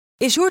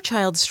Is your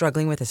child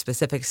struggling with a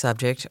specific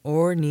subject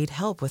or need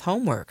help with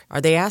homework?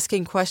 Are they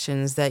asking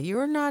questions that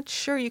you're not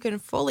sure you can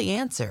fully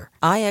answer?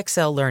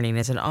 IXL Learning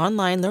is an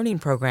online learning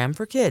program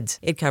for kids.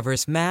 It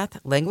covers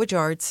math, language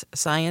arts,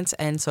 science,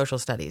 and social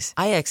studies.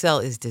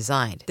 IXL is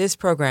designed. This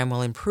program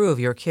will improve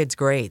your kids'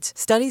 grades.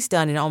 Studies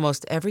done in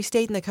almost every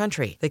state in the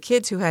country. The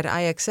kids who had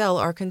IXL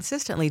are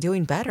consistently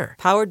doing better.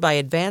 Powered by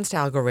advanced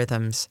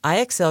algorithms,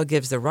 IXL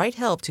gives the right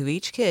help to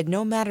each kid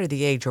no matter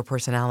the age or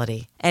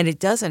personality. And it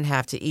doesn't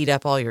have to eat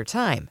up all your time.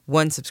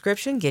 One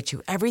subscription gets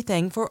you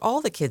everything for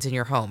all the kids in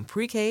your home,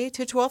 pre-K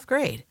to 12th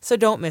grade. So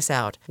don't miss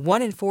out.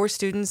 1 in 4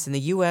 students in the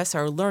U.S.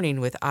 are learning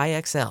with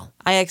IXL.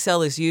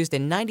 IXL is used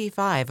in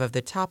 95 of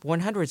the top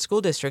 100 school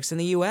districts in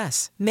the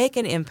U.S. Make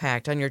an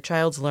impact on your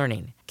child's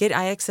learning. Get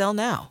IXL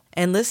now.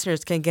 And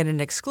listeners can get an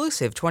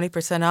exclusive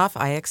 20% off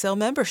IXL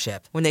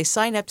membership when they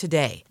sign up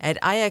today at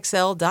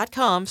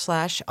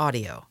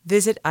IXL.com/audio.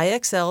 Visit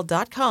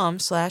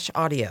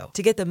IXL.com/audio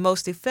to get the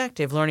most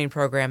effective learning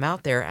program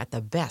out there at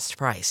the best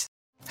price.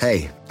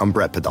 Hey, I'm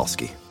Brett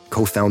Podolsky,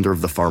 co-founder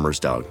of The Farmer's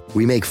Dog.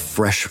 We make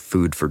fresh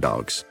food for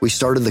dogs. We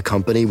started the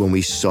company when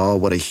we saw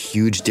what a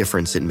huge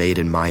difference it made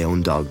in my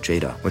own dog,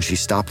 Jada, when she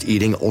stopped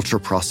eating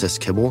ultra-processed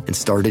kibble and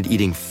started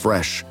eating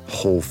fresh,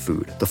 whole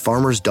food. The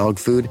Farmer's Dog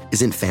food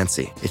isn't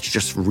fancy. It's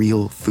just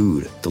real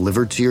food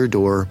delivered to your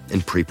door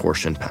in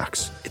pre-portioned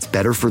packs. It's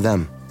better for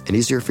them and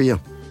easier for you.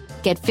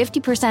 Get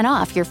 50%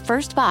 off your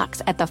first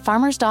box at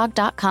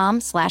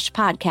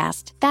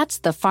thefarmersdog.com/podcast. That's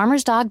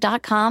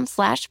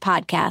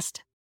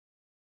thefarmersdog.com/podcast.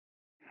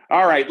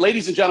 All right,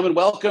 ladies and gentlemen,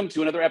 welcome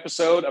to another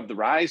episode of the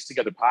Rise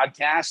Together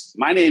podcast.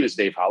 My name is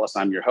Dave Hollis.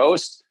 I'm your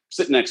host.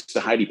 Sitting next to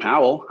Heidi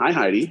Powell. Hi,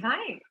 Heidi.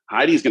 Hi.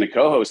 Heidi's going to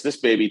co-host this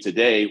baby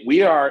today.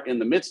 We are in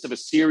the midst of a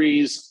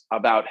series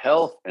about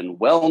health and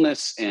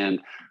wellness and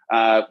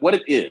what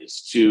it is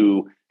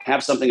to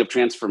have something of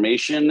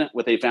transformation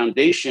with a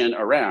foundation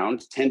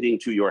around tending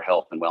to your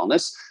health and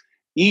wellness.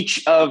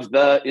 Each of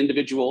the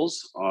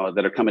individuals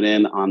that are coming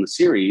in on the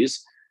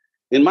series,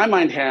 in my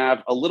mind,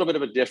 have a little bit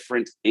of a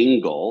different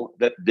angle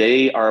that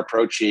they are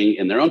approaching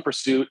in their own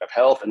pursuit of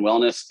health and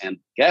wellness. And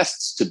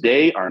guests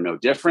today are no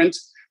different.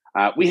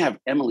 We have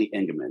Emily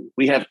Engelman.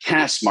 We have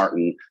Cass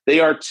Martin.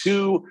 They are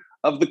two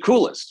of the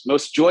coolest,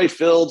 most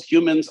joy-filled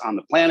humans on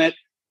the planet.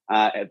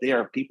 They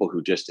are people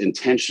who just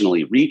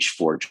intentionally reach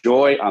for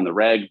joy on the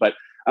reg. But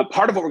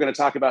part of what we're going to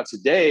talk about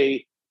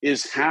today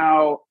is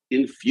how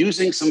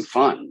infusing some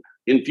fun,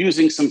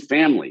 infusing some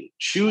family,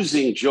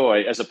 choosing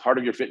joy as a part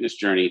of your fitness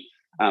journey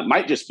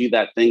might just be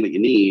that thing that you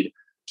need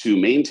to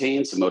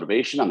maintain some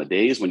motivation on the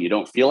days when you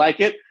don't feel like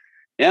it.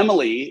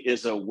 Emily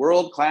is a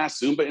world-class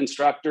Zumba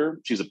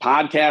instructor. She's a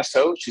podcast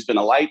host. She's been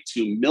a light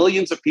to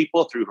millions of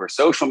people through her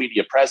social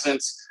media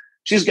presence.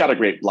 She's got a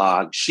great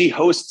blog. She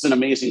hosts an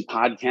amazing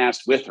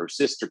podcast with her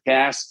sister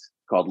Cass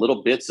called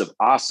Little Bits of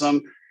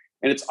Awesome.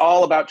 And it's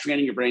all about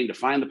training your brain to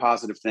find the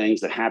positive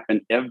things that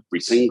happen every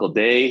single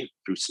day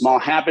through small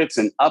habits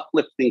and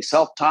uplifting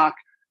self-talk.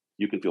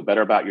 You can feel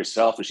better about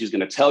yourself. And she's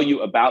going to tell you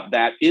about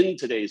that in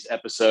today's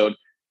episode.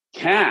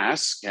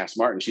 Cass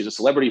Martin, she's a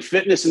celebrity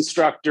fitness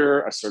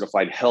instructor, a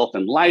certified health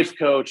and life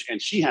coach,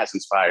 and she has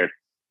inspired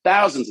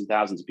thousands and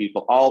thousands of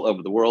people all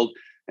over the world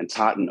and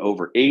taught in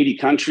over 80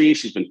 countries.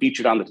 She's been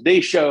featured on The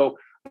Today Show,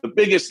 The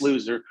Biggest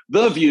Loser,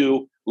 The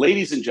View.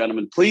 Ladies and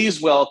gentlemen,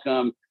 please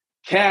welcome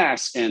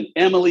Cass and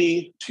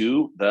Emily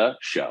to the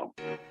show.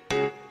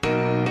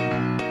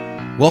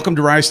 Welcome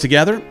to Rise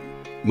Together.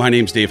 My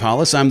name's Dave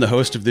Hollis. I'm the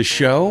host of this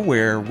show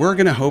where we're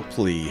going to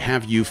hopefully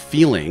have you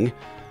feeling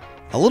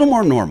a little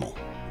more normal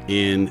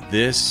in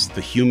this,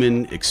 the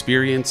human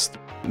experience.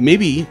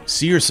 Maybe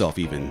see yourself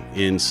even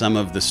in some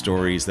of the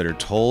stories that are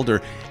told,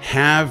 or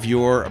have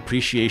your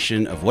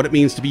appreciation of what it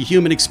means to be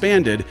human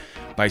expanded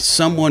by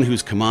someone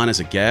who's come on as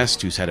a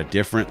guest who's had a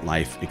different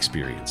life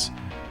experience.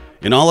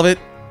 In all of it,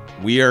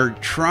 we are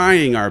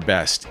trying our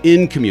best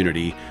in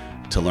community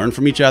to learn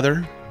from each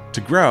other, to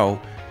grow,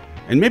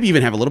 and maybe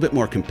even have a little bit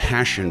more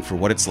compassion for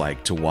what it's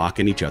like to walk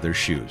in each other's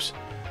shoes.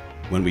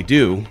 When we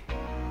do,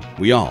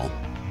 we all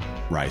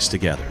rise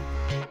together.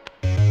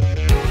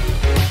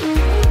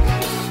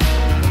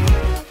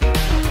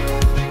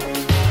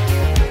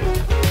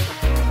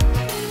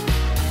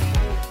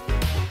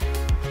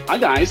 Hi,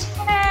 guys.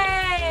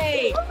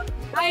 Hey!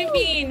 I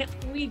mean,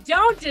 we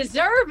don't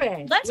deserve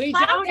it. Let's we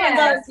clap don't for deserve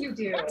those. You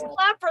do. Let's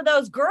clap for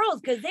those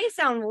girls because they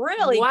sound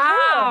really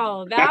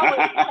Wow, that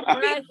was cool.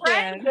 Friends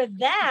impressive. with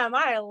them.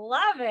 I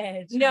love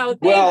it. No,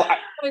 Well, that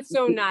was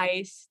so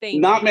nice. Thank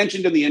you. not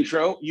mentioned in the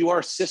intro, you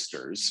are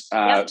sisters.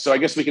 Yep. So I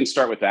guess we can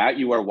start with that.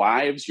 You are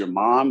wives, you're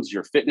moms,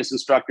 you're fitness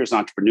instructors,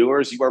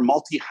 entrepreneurs. You are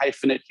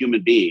multi-hyphenate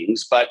human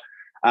beings. But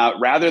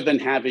rather than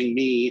having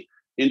me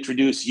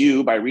introduce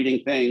you by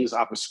reading things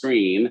off a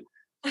screen,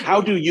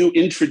 how do you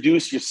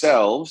introduce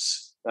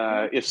yourselves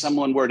if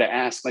someone were to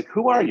ask, like,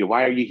 who are you?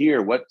 Why are you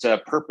here? What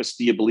purpose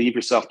do you believe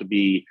yourself to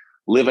be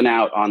living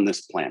out on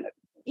this planet?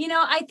 You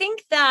know, I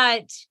think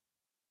that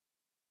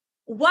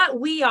what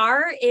we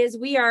are is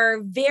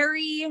we're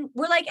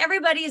like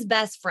everybody's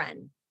best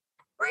friend,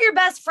 we're your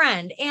best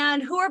friend.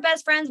 And who are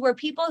best friends? We're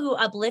people who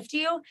uplift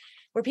you.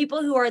 We're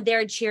people who are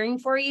there cheering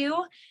for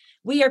you.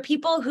 We are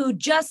people who,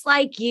 just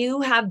like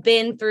you, have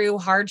been through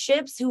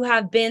hardships, who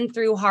have been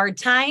through hard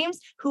times,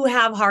 who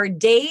have hard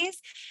days.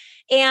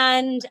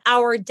 And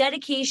our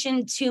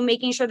dedication to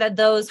making sure that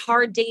those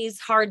hard days,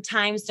 hard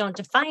times don't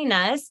define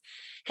us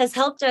has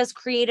helped us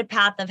create a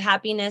path of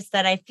happiness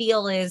that I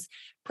feel is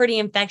pretty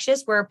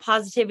infectious. We're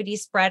positivity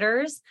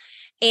spreaders.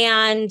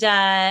 And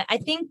I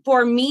think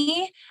for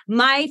me,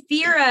 my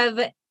fear of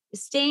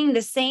staying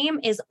the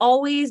same has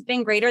always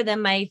been greater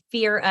than my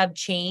fear of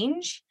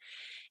change.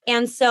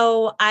 And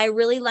so I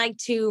really like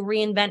to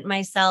reinvent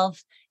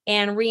myself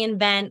and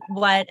reinvent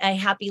what a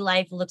happy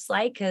life looks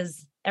like,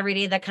 because every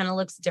day that kind of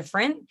looks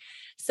different.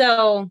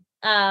 So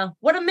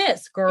what a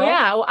miss, girl.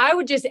 Yeah. Well, I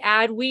would just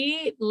add,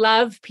 we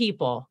love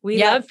people.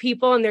 We love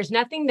people. And there's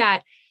nothing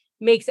that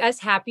makes us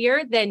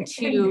happier than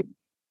to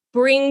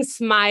bring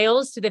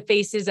smiles to the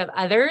faces of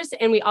others.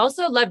 And we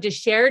also love to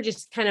share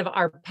just kind of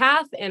our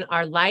path and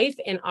our life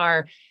and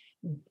our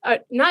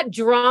not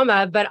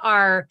drama, but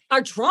our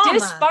trauma.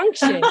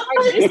 dysfunction.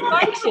 Our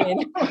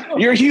dysfunction.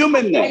 Your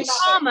humanness.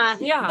 Trauma.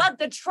 Yeah. But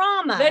the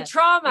trauma. The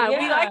trauma. Yeah.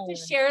 We like to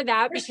share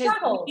that Your because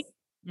struggles.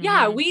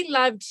 we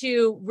love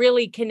to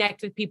really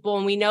connect with people.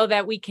 And we know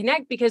that we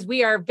connect because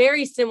we are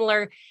very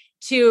similar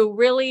to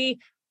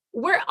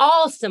we're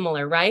all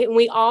similar, right? And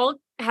we all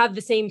have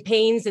the same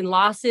pains and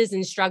losses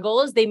and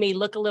struggles. They may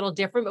look a little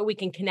different, but we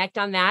can connect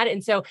on that.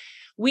 And so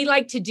we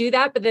like to do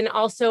that, but then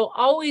also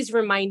always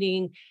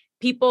reminding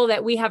people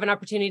that we have an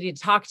opportunity to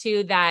talk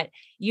to, that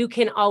you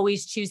can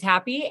always choose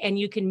happy and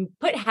you can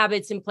put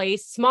habits in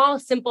place, small,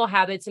 simple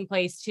habits in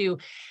place to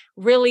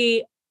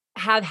really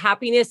have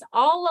happiness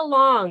all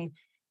along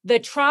the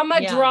trauma,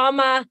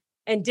 drama,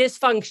 and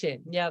dysfunction.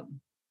 Yep.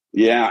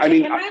 Yeah. I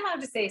mean, am I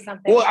allowed to say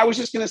something? well, I was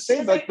just going to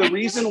say, like, the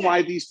reason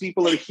why these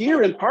people are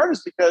here in part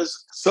is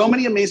because so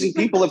many amazing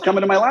people have come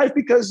into my life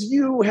because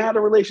you had a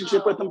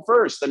relationship with them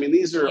first. I mean,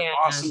 these are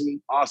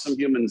awesome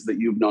humans that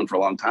you've known for a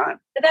long time.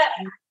 That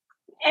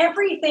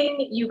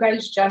everything you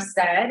guys just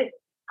said,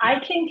 I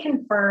can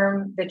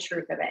confirm the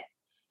truth of it.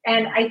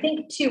 And I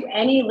think to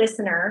any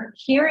listener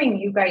hearing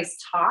you guys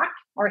talk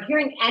or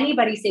hearing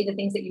anybody say the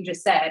things that you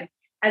just said,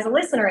 as a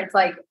listener, it's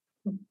like,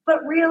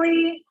 but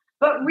really,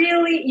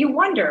 you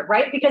wonder,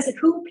 right? Because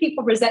who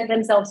people present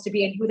themselves to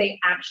be and who they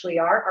actually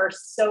are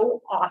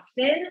so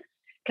often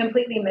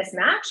completely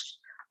mismatched.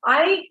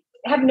 I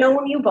have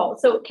known you both.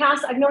 So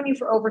Cass, I've known you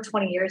for over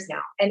 20 years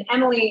now. And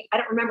Emily, I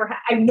don't remember,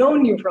 I've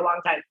known you for a long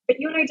time, but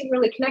you and I didn't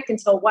really connect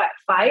until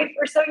 5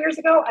 or so years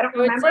ago? I don't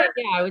remember.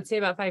 I would say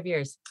about 5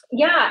 years.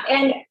 Yeah.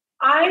 And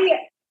I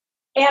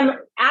am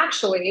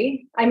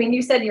actually, I mean,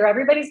 you said you're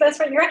everybody's best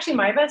friend. You're actually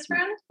my best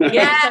friend.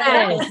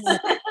 Yes.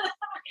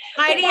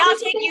 Heidi, I'll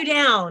take you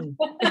down.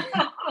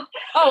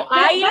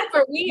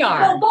 We are.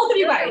 Well, both of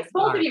you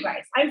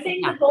guys. I'm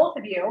saying to both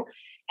of you.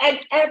 And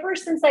ever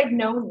since I've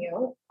known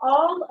you,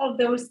 all of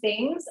those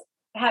things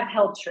have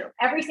held true.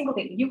 Every single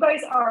thing. You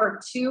guys are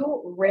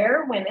two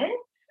rare women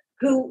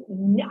who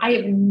I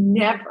have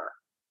never,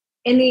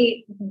 in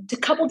the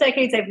couple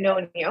decades I've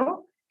known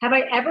you, have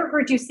I ever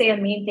heard you say a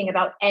mean thing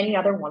about any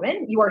other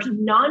woman. You are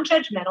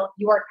non-judgmental.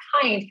 You are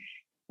kind.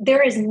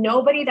 There is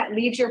nobody that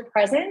leaves your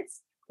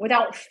presence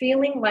without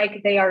feeling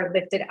like they are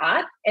lifted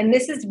up. And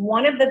this is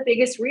one of the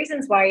biggest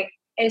reasons why,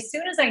 as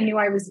soon as I knew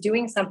I was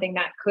doing something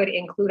that could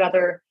include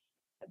other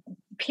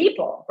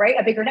people, right?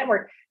 A bigger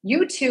network,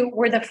 you two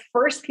were the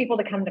first people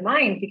to come to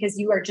mind because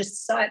you are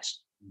just such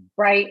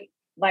bright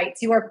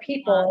lights. You are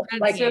people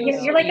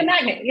you're like a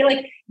magnet.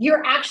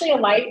 You're actually a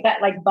light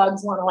that like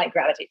bugs want to like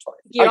gravitate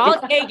towards.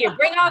 I'll take it.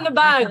 Bring on the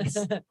bugs.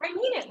 I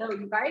mean it though,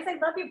 you guys. I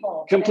love you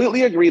both.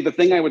 Completely agree. The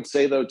thing I would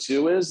say though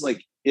too is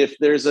like, if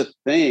there's a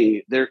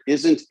thing, there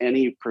isn't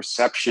any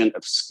perception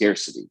of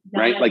scarcity,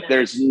 right? Like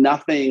there's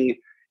nothing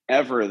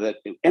ever that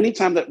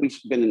anytime that we've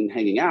been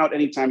hanging out,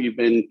 anytime you've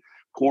been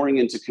pouring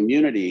into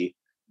community,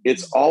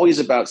 it's always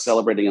about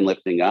celebrating and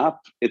lifting up.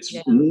 It's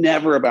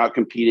never about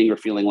competing or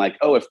feeling like,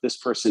 oh, if this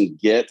person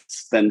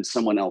gets, then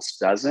someone else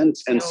doesn't.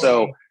 And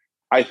so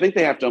I think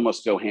they have to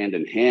almost go hand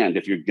in hand.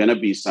 If you're going to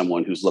be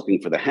someone who's looking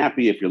for the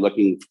happy, if you're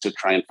looking to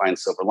try and find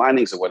silver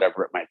linings or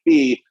whatever it might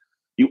be,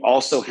 you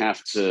also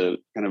have to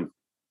kind of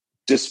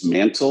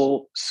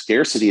dismantle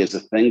scarcity as a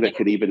thing that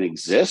could even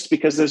exist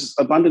because there's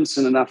abundance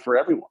and enough for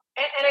everyone.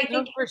 And I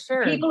think for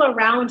sure, people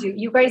around you,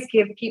 you guys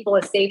give people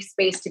a safe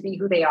space to be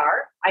who they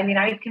are. I mean,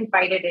 I've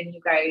confided in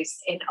you guys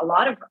in a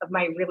lot of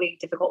my really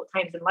difficult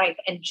times in life,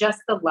 and just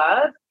the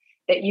love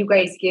that you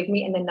guys give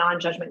me and the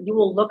non-judgment. You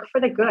will look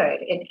for the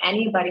good in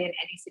anybody in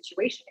any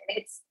situation.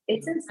 And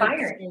it's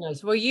inspiring.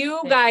 Well,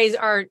 you guys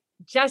are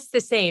just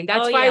the same.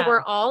 That's why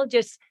we're all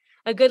just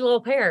a good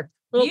little pair.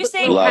 You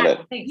say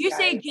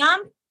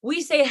jump,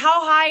 we say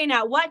how high and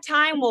at what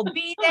time we'll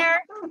be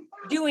there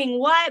doing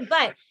what.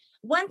 But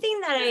one thing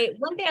I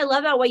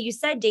love about what you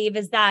said, Dave,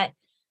 is that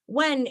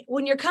when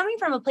you're coming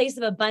from a place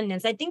of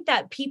abundance, I think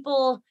that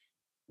people,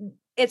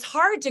 it's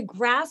hard to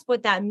grasp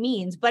what that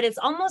means, but it's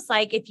almost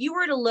like if you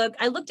were to look,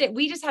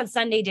 we just had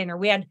Sunday dinner.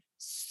 We had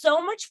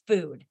so much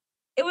food.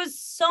 It was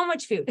so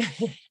much food.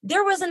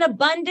 There was an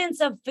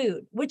abundance of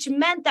food, which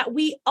meant that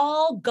we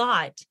all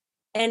got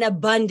an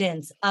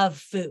abundance of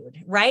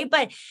food, right?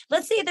 But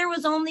let's say there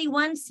was only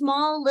one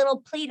small little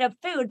plate of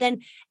food,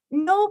 then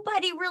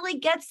nobody really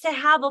gets to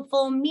have a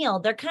full meal.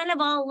 They're kind of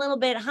all a little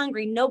bit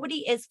hungry.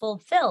 Nobody is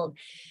fulfilled.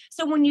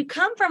 So when you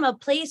come from a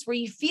place where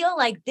you feel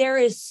like there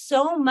is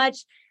so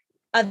much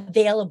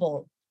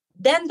available,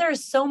 then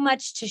there's so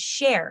much to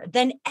share.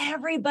 Then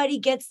everybody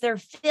gets their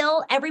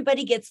fill,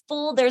 everybody gets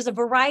full. There's a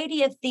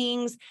variety of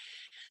things.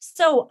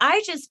 So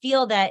I just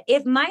feel that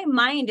if my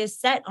mind is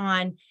set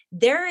on,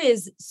 there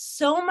is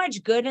so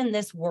much good in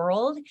this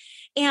world.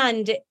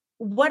 And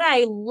what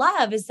I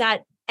love is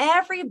that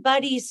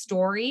everybody's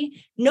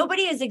story,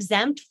 nobody is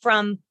exempt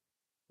from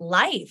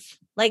life.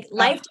 Like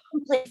life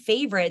doesn't play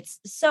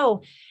favorites.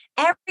 So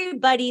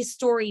everybody's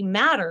story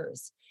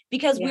matters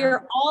because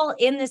we're all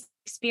in this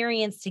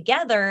experience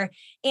together.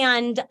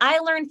 And I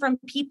learned from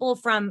people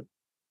from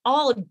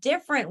all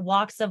different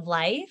walks of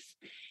life.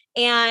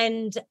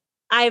 And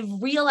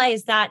I've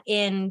realized that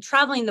in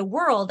traveling the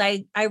world,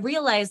 I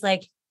realized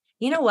like,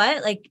 you know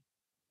what, like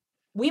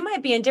we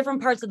might be in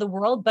different parts of the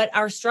world, but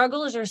our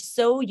struggles are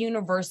so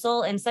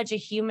universal and such a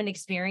human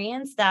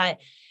experience that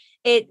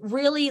it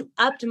really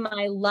upped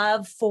my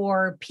love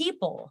for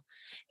people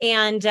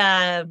and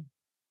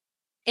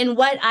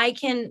what I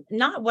can,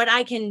 not what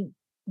I can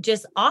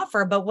just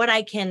offer, but what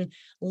I can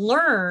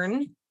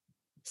learn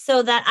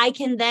so that I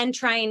can then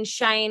try and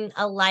shine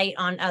a light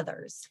on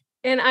others.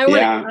 And I want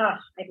to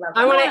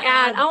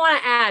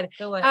add,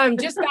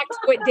 just back to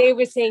what Dave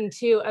was saying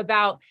too,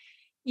 about,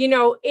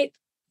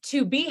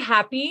 to be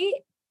happy,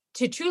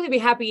 to truly be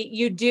happy,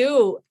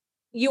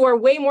 you are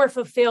way more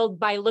fulfilled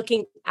by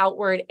looking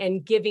outward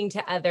and giving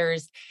to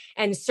others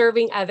and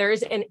serving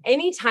others. And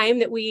anytime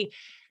that we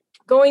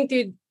going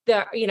through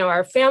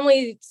our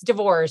family's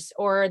divorce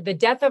or the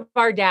death of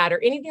our dad or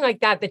anything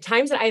like that, the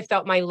times that I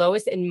felt my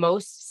lowest and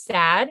most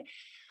sad,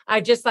 I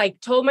just like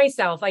told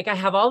myself, like I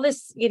have all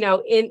this,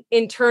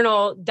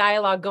 internal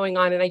dialogue going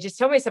on. And I just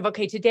tell myself,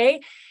 okay, today,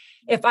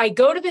 if I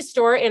go to the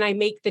store and I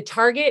make the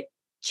Target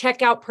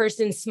checkout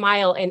person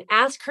smile and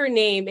ask her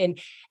name and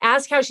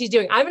ask how she's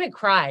doing, I'm going to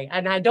cry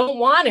and I don't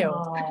want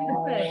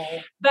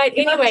to. But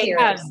anyway,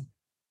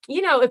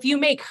 if you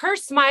make her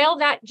smile,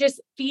 that just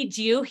feeds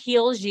you,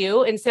 heals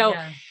you. And so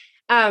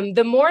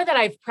the more that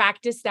I've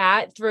practiced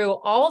that through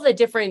all the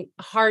different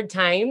hard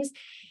times,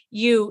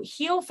 you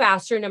heal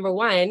faster. Number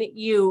one,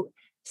 you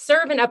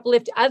serve and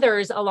uplift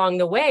others along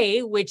the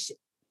way, which,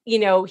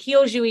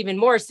 heals you even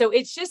more. So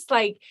it's just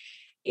like,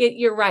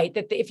 you're right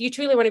that if you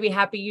truly want to be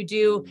happy, you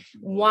do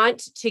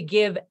want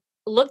to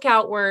look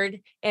outward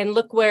and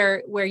look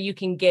where you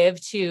can give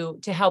to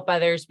help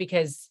others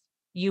because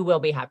you will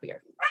be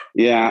happier.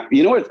 Yeah.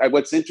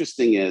 What's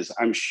interesting is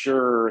I'm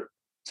sure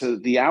to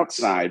the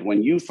outside,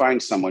 when you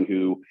find someone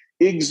who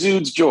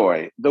exudes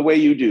joy the way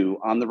you do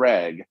on the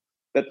reg,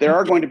 that there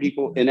are going to be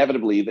people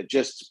inevitably that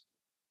just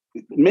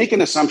make an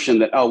assumption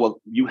that, oh,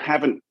 well, you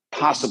haven't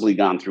possibly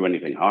gone through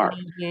anything hard.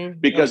 Mm-hmm.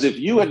 Because if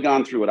you had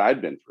gone through what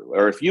I'd been through,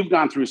 or if you've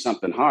gone through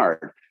something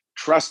hard,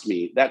 trust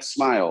me, that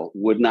smile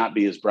would not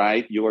be as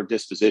bright. Your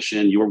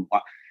disposition,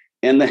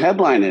 and the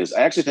headline is,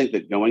 I actually think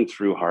that going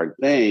through hard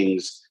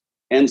things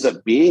ends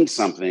up being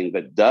something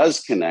that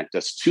does connect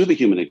us to the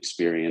human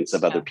experience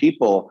of other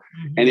people.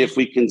 Mm-hmm. And if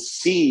we can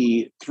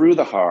see through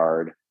the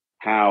hard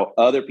how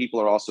other people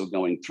are also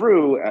going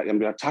through, I'm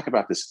going to talk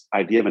about this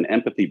idea of an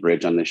empathy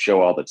bridge on this show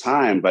all the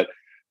time, but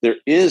there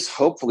is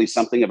hopefully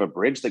something of a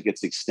bridge that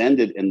gets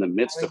extended in the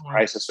midst of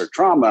crisis or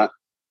trauma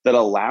that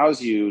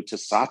allows you to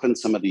soften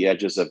some of the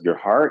edges of your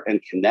heart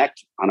and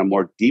connect on a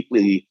more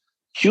deeply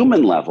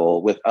human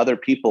level with other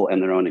people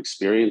and their own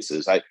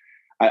experiences. I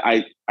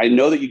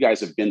know that you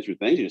guys have been through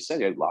things. You just said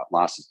you had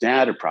loss of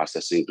dad or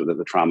processing through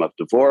the trauma of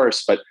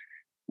divorce, but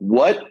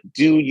what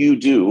do you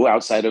do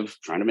outside of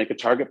trying to make a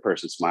Target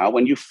person smile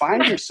when you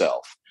find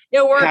yourself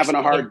having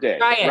a hard day?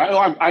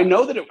 Right? I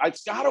know that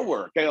it's got to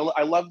work.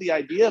 I love the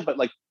idea, but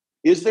like,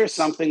 is there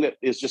something that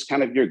is just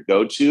kind of your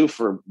go-to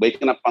for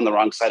waking up on the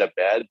wrong side of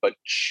bed, but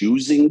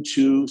choosing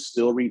to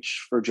still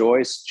reach for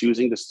joy,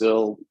 choosing to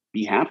still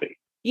be happy?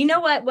 You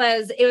know what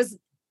it was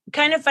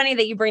kind of funny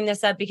that you bring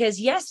this up because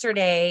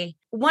yesterday,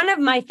 one of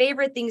my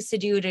favorite things to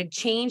do to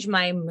change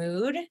my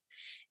mood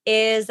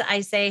is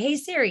I say, hey,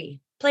 Siri,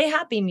 play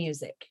happy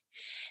music.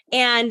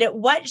 And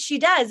what she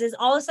does is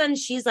all of a sudden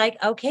she's like,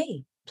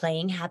 okay,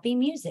 playing happy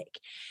music.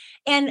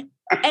 And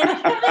every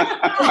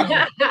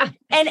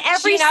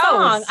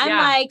song, I'm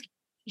like,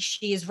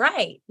 she's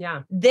right.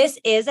 Yeah. This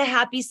is a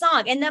happy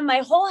song. And then my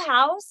whole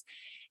house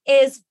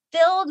is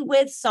filled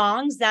with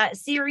songs that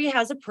Siri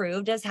has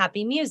approved as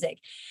happy music.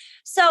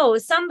 So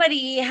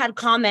somebody had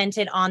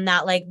commented on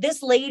that, like,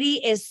 this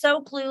lady is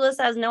so clueless,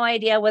 has no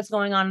idea what's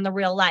going on in the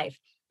real life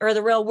or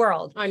the real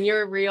world. On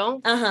your reel?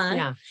 Uh-huh.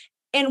 Yeah.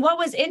 And what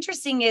was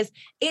interesting is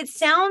it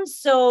sounds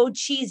so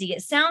cheesy.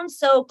 It sounds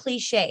so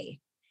cliche.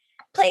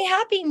 Play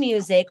happy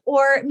music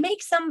or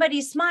make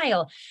somebody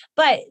smile.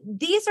 But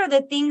these are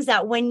the things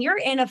that when you're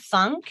in a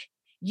funk,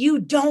 you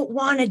don't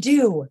want to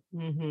do.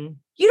 Mm-hmm.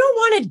 You don't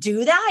want to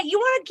do that. You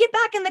want to get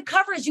back in the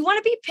covers. You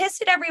want to be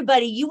pissed at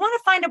everybody. You want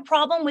to find a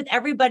problem with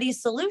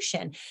everybody's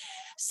solution.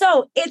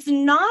 So it's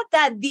not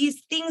that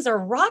these things are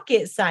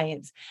rocket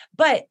science,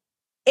 but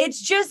it's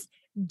just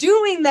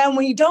doing them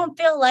when you don't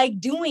feel like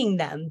doing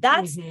them.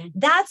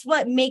 That's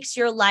what makes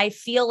your life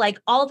feel like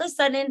all of a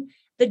sudden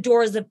the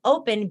doors have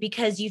opened,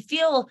 because you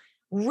feel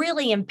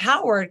really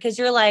empowered, because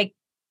you're like,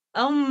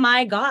 oh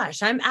my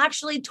gosh, I'm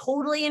actually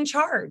totally in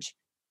charge.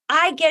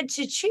 I get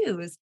to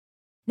choose.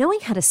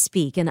 Knowing how to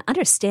speak and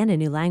understand a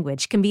new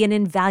language can be an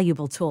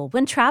invaluable tool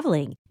when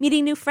traveling,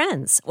 meeting new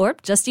friends, or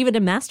just even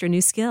to master a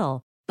new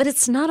skill. But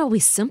it's not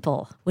always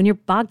simple when you're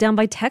bogged down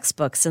by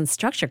textbooks and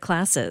structured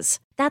classes.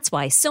 That's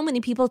why so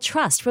many people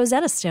trust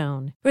Rosetta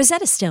Stone.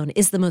 Rosetta Stone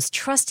is the most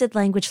trusted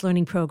language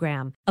learning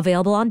program,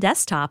 available on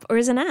desktop or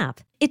as an app.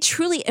 It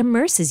truly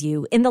immerses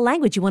you in the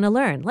language you want to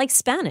learn, like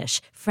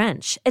Spanish,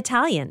 French,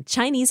 Italian,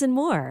 Chinese, and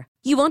more.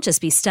 You won't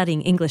just be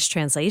studying English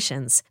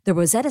translations. The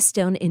Rosetta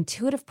Stone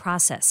intuitive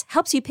process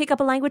helps you pick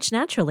up a language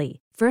naturally,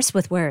 first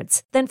with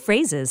words, then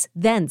phrases,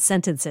 then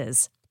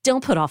sentences.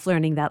 Don't put off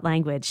learning that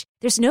language.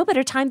 There's no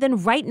better time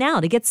than right now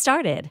to get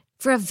started.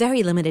 For a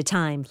very limited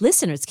time,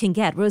 listeners can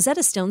get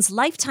Rosetta Stone's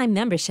lifetime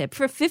membership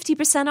for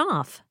 50%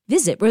 off.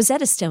 Visit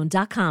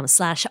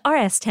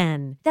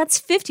rosettastone.com/rs10.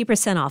 That's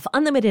 50% off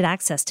unlimited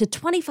access to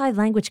 25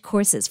 language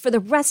courses for the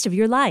rest of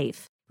your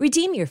life.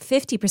 Redeem your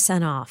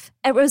 50% off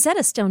at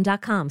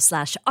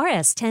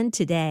rosettastone.com/rs10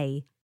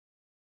 today.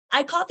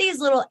 I call these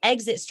little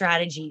exit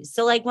strategies.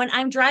 So like when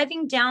I'm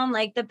driving down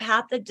like the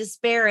path of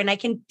despair and I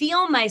can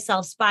feel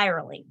myself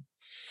spiraling,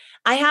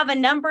 I have a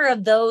number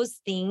of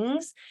those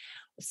things.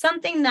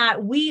 Something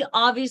that we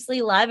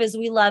obviously love is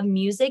we love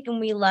music and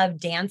we love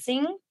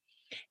dancing.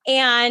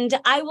 And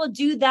I will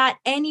do that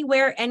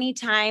anywhere,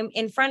 anytime,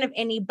 in front of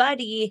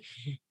anybody,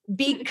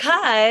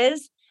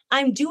 because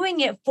I'm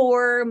doing it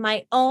for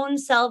my own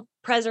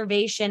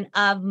self-preservation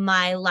of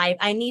my life.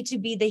 I need to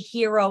be the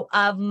hero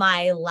of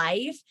my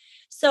life.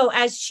 So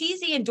as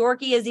cheesy and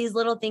dorky as these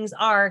little things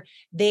are,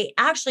 they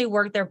actually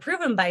work. They're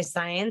proven by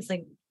science.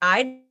 Like,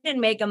 I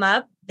didn't make them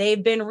up.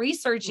 They've been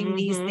researching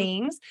these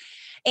things.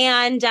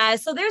 And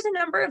so there's a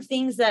number of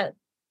things that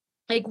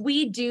like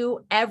we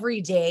do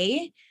every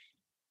day.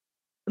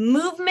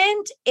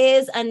 Movement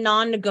is a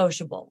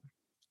non-negotiable.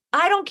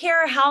 I don't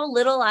care how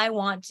little I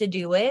want to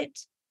do it.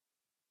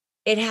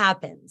 It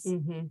happens.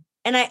 And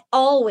I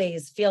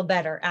always feel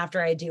better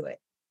after I do it.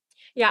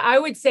 Yeah, I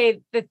would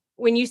say that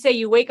when you say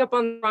you wake up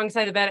on the wrong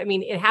side of the bed, I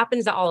mean, it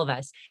happens to all of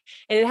us.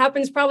 And it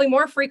happens probably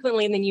more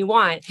frequently than you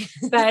want.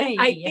 But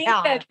I think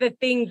that the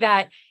thing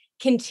that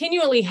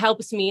continually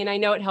helps me, and I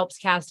know it helps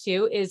Cass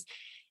too, is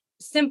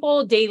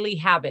simple daily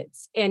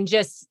habits. And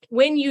just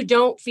when you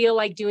don't feel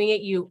like doing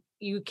it, you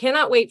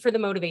cannot wait for the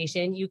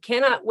motivation. You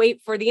cannot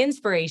wait for the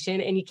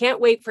inspiration, and you can't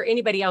wait for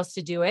anybody else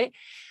to do it.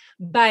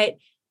 But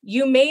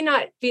you may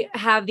not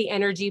have the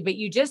energy, but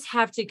you just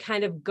have to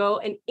kind of go.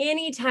 And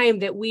any time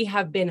that we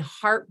have been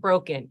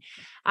heartbroken,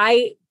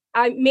 I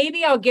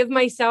maybe I'll give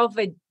myself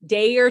a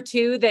day or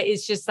two that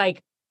is just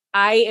like,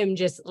 I am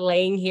just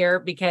laying here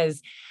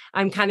because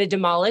I'm kind of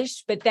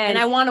demolished, but then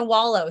I want to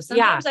wallow.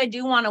 Sometimes I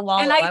do want to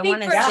wallow. And I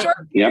think for a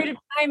short period of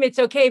time, it's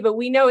okay, but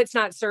we know it's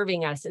not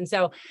serving us. And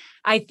so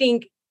I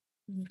think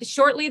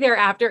shortly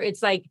thereafter,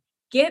 it's like,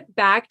 get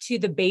back to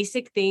the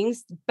basic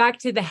things, back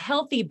to the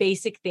healthy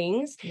basic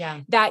things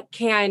that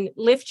can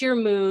lift your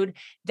mood,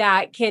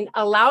 that can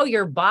allow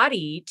your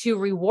body to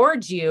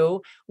reward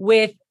you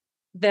with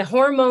the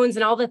hormones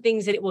and all the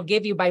things that it will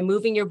give you by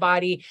moving your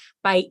body,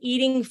 by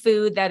eating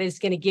food that is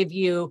going to give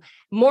you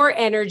more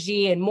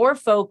energy and more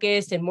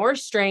focus and more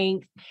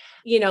strength,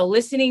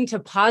 listening to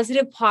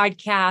positive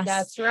podcasts.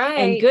 That's right.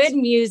 And good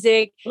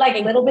music.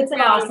 Like Little Bits of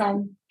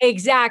Awesome.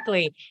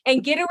 Exactly.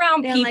 And get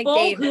around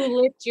people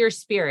who lift your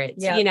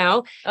spirits,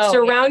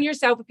 surround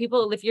yourself with people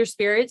that lift your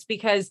spirits,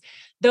 because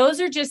those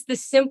are just the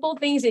simple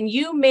things. And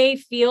you may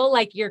feel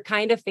like you're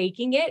kind of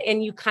faking it,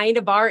 and you kind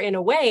of are in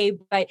a way,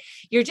 but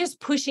you're just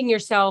pushing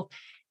yourself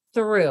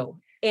through.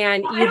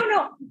 And I don't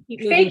know,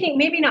 faking,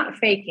 maybe not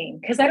faking,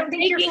 because I don't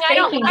think you're faking. I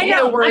don't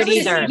know the word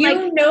either.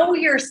 You know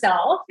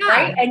yourself,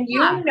 right? And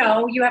you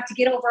know you have to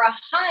get over a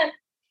hump.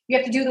 You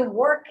have to do the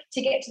work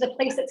to get to the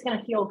place that's going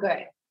to feel good,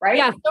 right?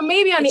 Yeah. So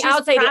maybe on the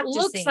outside, it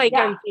looks like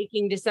I'm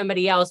faking to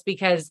somebody else,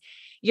 because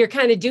you're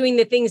kind of doing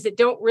the things that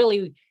don't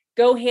really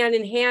go hand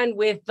in hand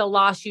with the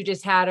loss you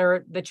just had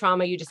or the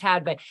trauma you just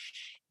had. But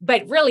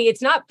really,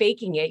 it's not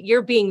faking it.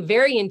 You're being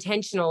very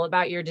intentional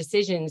about your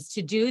decisions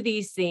to do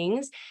these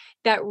things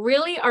that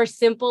really are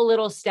simple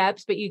little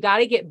steps, but you got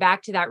to get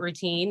back to that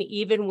routine,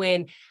 even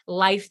when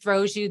life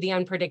throws you the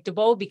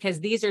unpredictable,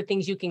 because these are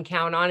things you can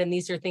count on. And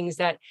these are things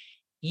that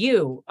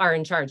you are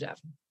in charge of.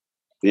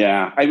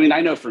 Yeah. I mean, I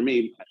know for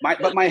me,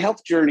 my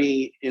health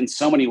journey in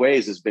so many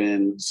ways has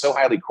been so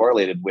highly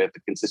correlated with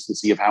the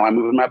consistency of how I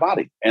move in my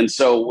body. And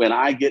so when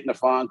I get in a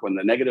funk, when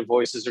the negative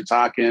voices are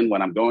talking,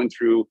 when I'm going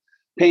through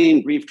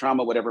pain, grief,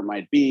 trauma, whatever it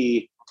might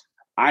be,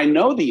 I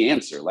know the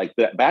answer. Like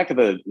the back of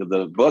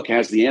the book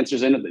has the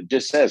answers in it that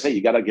just says, hey,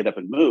 you got to get up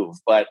and move.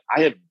 But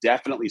I have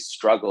definitely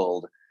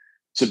struggled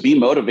to be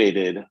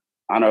motivated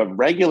on a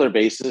regular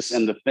basis.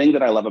 And the thing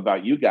that I love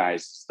about you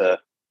guys is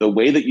the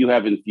way that you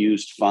have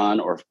infused fun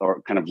or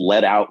kind of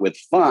let out with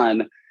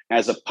fun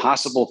as a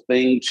possible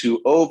thing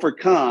to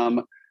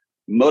overcome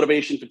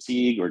motivation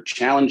fatigue or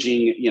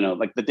challenging,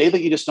 like the day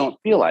that you just don't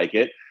feel like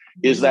it.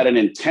 Is that an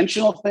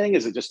intentional thing?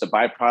 Is it just a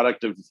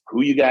byproduct of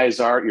who you guys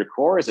are at your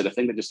core? Is it a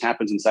thing that just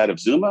happens inside of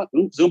Zumba?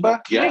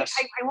 Yes.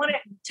 I want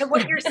to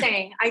what you're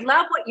saying. I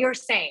love what you're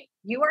saying.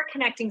 You are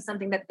connecting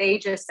something that they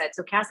just said.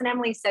 So Cass and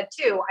Emily said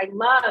too. I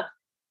love,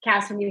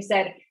 Cass, when you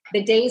said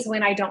the days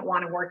when I don't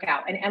want to work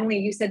out. And Emily,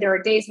 you said there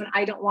are days when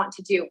I don't want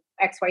to do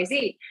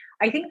XYZ.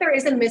 I think there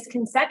is a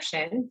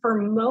misconception for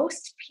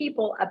most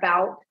people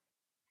about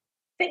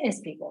fitness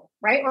people,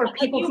 right? Or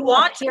people who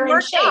want to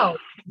work out.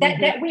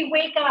 That we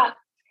wake up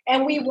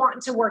and we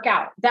want to work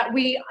out, that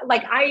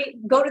I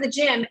go to the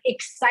gym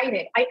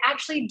excited. I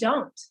actually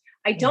don't.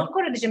 I don't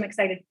go to the gym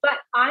excited, but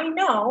I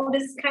know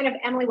this is kind of,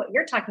 Emily, what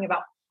you're talking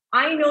about.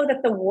 I know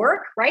that the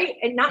work, right?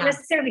 And not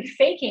necessarily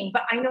faking,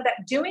 but I know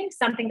that doing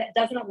something that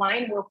doesn't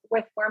align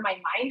with where my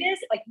mind is,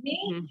 like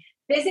me,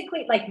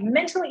 physically, like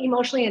mentally,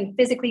 emotionally, and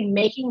physically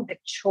making the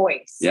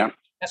choice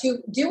to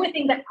do a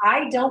thing that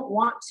I don't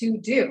want to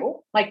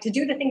do, like to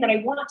do the thing that I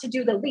want to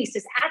do the least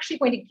is actually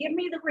going to give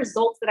me the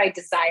results that I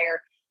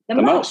desire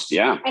the most.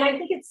 Yeah. And I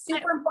think it's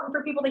super important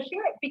for people to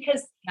hear it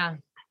because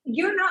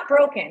you're not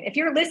broken. If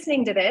you're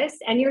listening to this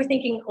and you're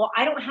thinking, well,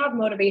 I don't have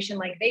motivation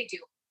like they do.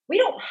 We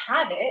don't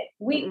have it.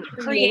 We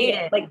create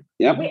it. Like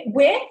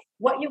with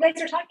what you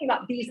guys are talking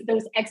about,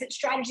 those exit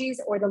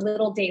strategies or the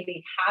little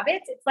daily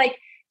habits. It's like,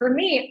 for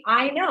me,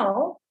 I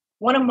know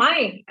one of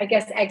my, I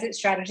guess, exit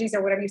strategies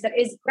or whatever you said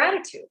is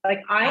gratitude.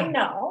 Like I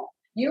know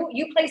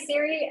you play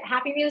Siri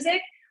happy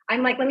music.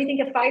 I'm like, let me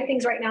think of 5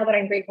 things right now that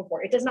I'm grateful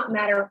for. It does not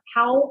matter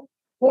how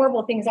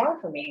horrible things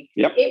are for me.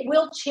 It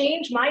will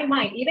change my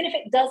mind, even if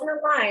it doesn't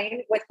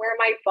align with where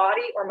my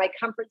body or my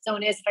comfort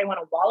zone is. If I want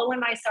to wallow in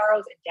my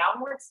sorrows and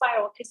downward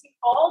spiral, because we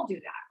all do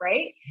that,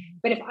 right?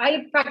 But if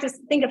I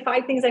think of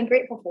 5 things I'm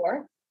grateful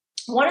for,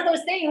 one of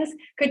those things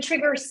could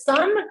trigger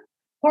some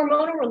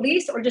hormonal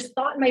release or just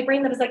thought in my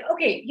brain that was like,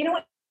 okay, you know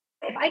what?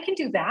 If I can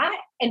do that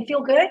and feel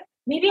good,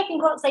 maybe I can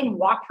go outside and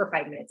walk for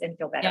 5 minutes and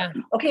feel better.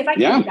 Okay, if I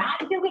can do that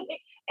and feel good,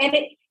 and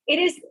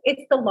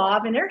it's the law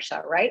of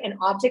inertia, right? An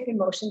object in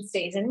motion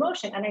stays in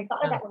motion. And I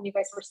thought of that when you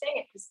guys were saying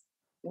it, because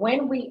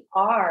when we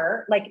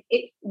are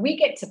we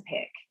get to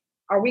pick,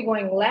 are we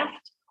going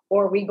left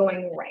or are we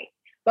going right?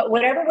 But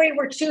whatever way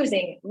we're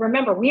choosing,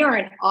 remember, we are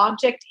an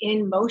object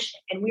in motion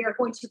and we are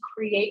going to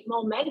create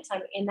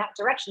momentum in that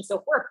direction. So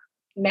if we're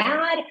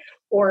mad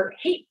or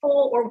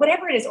hateful or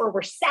whatever it is, or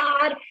we're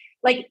sad,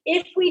 like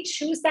if we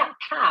choose that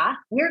path,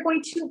 we're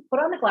going to put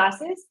on the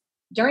glasses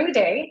during the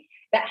day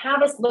that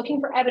have us looking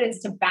for evidence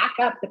to back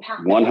up the path.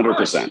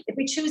 100%. If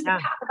we choose the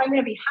path, if I'm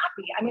going to be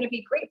happy, I'm going to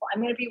be grateful,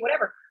 I'm going to be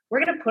whatever, we're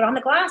going to put on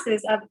the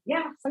glasses of,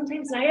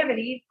 sometimes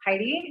naivety,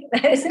 Heidi,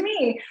 that is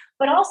me,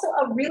 but also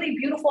a really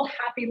beautiful,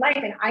 happy life.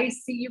 And I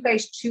see you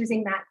guys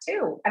choosing that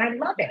too. And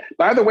I love it.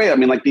 By the way, I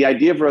mean, like the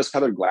idea of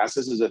rose-colored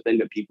glasses is a thing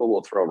that people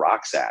will throw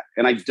rocks at.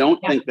 And I don't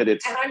think that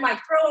it's... And I'm like,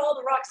 throw all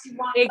the rocks you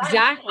want.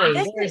 Exactly.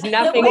 There's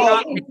nothing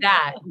wrong with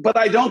that. But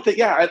I don't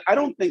think, I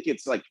don't think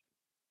it's like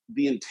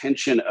the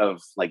intention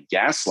of like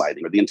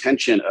gaslighting or the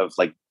intention of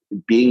like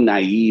being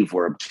naive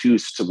or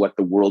obtuse to what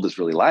the world is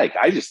really like.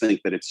 I just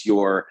think that it's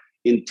your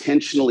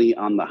intentionally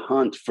on the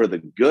hunt for the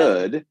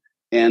good.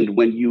 And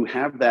when you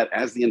have that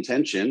as the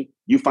intention,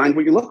 you find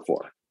what you look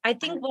for. I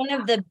think one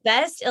of the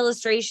best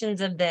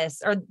illustrations of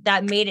this, or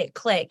that made it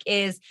click,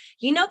 is,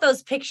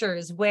 those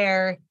pictures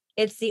where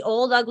it's the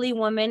old ugly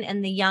woman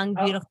and the young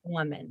beautiful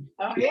woman.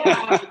 Oh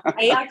yeah.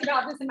 I talked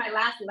about this in my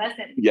last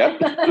lesson.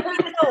 Yep.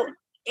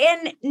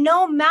 And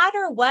no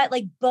matter what,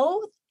 like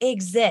both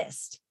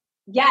exist.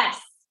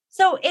 Yes.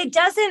 So it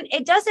doesn't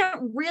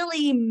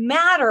really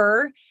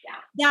matter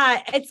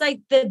that it's like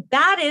the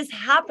bad is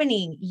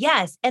happening.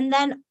 Yes. And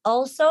then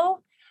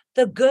also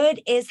the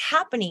good is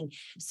happening.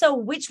 So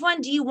which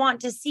one do you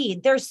want to see?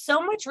 There's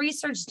so much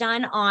research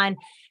done on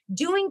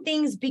doing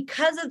things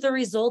because of the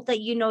result that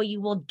you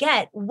will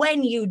get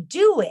when you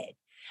do it.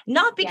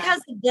 Not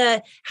because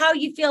of how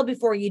you feel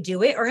before you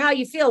do it or how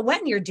you feel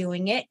when you're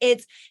doing it.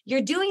 It's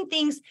you're doing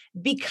things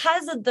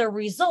because of the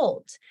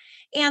result.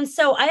 And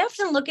so I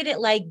often look at it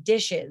like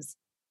dishes.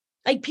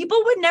 Like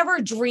people would never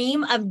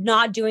dream of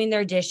not doing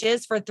their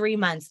dishes for 3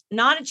 months.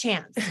 Not a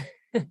chance.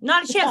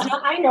 Not a chance.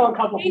 I know a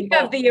couple Think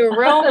people. of the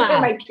aroma.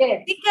 My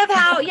kids. Think of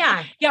how,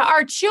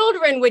 our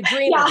children would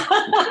dream of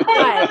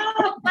it.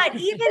 But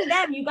even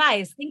them, you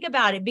guys, think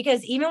about it.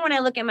 Because even when I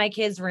look at my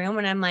kids' room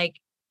and I'm like,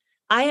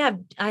 I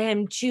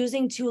am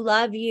choosing to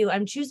love you.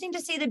 I'm choosing to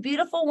see the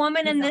beautiful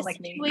woman in this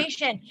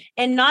situation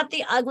and not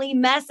the ugly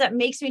mess that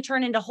makes me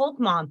turn into Hulk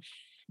mom.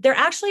 There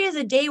actually is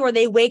a day where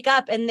they wake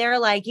up and they're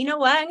like, you know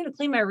what? I'm going to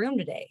clean my room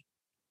today.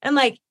 I'm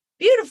like,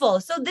 beautiful.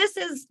 So this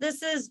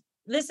is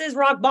this is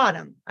rock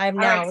bottom. I'm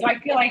All now. right, so I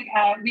feel like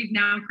we've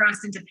now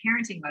crossed into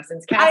parenting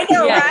lessons. I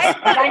know, right?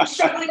 I'm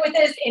struggling with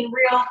this in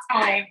real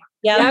time.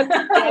 Yeah.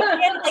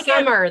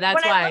 Summer,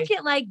 that's when why. I look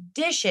at like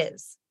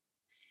dishes,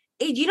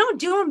 you don't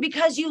do them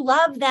because you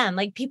love them.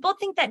 Like people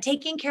think that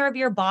taking care of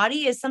your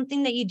body is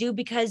something that you do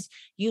because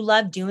you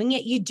love doing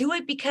it. You do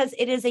it because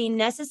it is a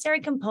necessary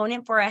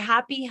component for a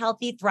happy,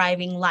 healthy,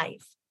 thriving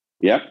life.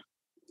 Yep.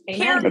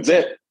 Amen. That's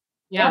it.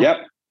 Yeah. Yep.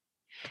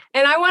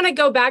 And I want to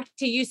go back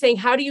to you saying,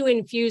 how do you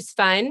infuse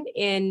fun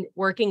in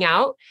working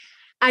out?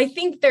 I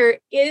think there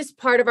is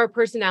part of our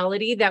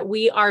personality that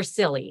we are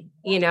silly,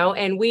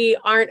 and we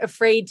aren't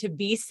afraid to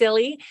be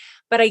silly.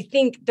 But I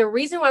think the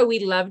reason why we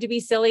love to be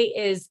silly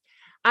is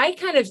I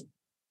kind of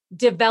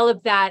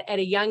developed that at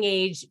a young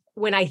age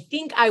when I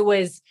think I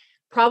was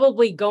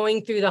probably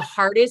going through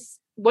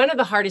one of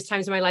the hardest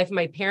times in my life.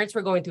 My parents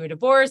were going through a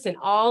divorce and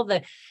all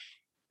that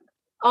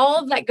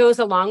goes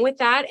along with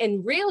that.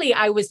 And really,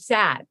 I was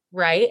sad,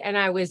 right? And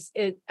I was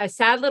a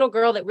sad little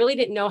girl that really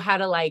didn't know how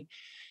to like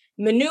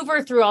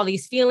maneuver through all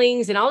these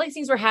feelings, and all these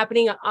things were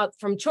happening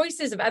from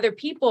choices of other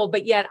people,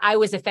 but yet I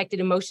was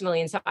affected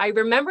emotionally. And so I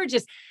remember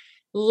just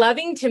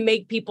loving to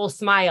make people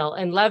smile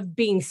and love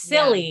being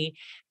silly,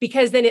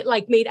 because then it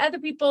like made other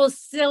people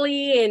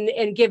silly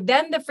and give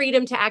them the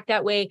freedom to act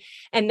that way.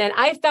 And then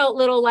I felt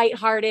little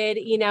lighthearted,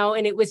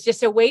 and it was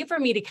just a way for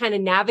me to kind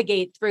of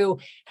navigate through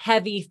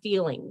heavy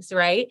feelings.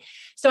 Right.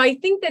 So I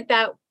think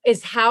that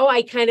is how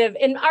I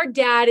and our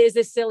dad is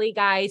a silly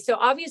guy. So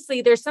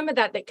obviously there's some of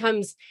that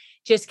comes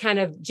just kind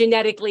of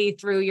genetically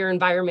through your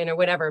environment or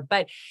whatever,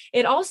 but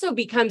it also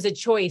becomes a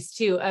choice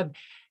too,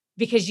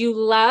 because you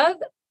love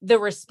the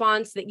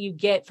response that you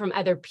get from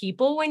other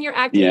people when you're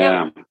acting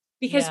out,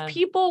 because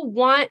people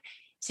want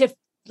to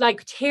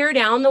like tear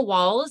down the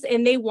walls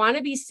and they want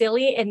to be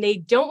silly and they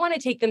don't want to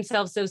take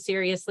themselves so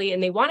seriously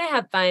and they want to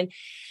have fun.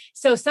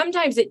 So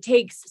sometimes it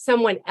takes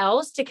someone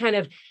else to kind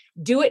of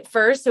do it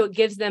first. So it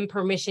gives them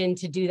permission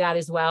to do that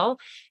as well.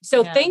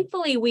 So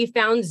thankfully we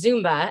found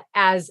Zumba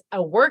as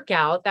a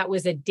workout that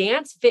was a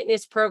dance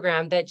fitness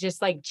program that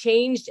just like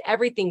changed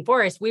everything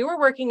for us. We were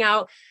working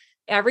out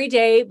every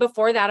day.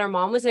 Before that, our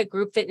mom was a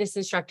group fitness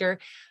instructor,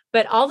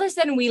 but all of a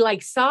sudden we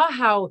like saw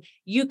how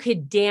you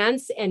could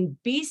dance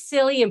and be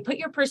silly and put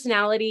your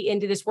personality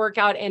into this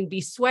workout and be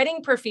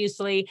sweating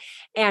profusely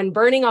and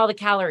burning all the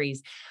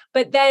calories.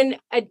 But then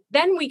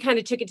we kind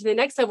of took it to the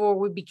next level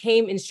where we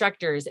became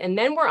instructors, and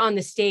then we're on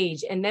the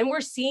stage, and then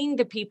we're seeing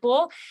the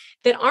people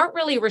that aren't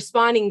really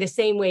responding the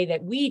same way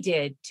that we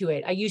did to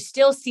it. You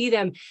still see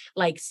them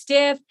like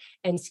stiff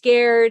and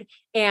scared,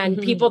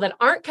 and people that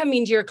aren't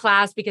coming to your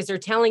class because they're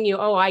telling you,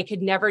 oh, I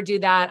could never do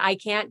that. I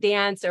can't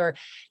dance, or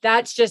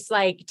that's just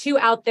like too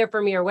out there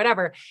for me or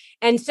whatever.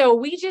 And so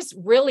we just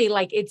really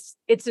like, it's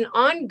an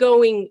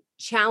ongoing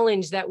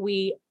challenge that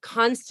we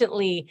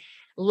constantly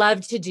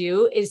love to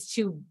do, is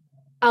to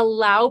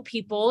allow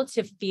people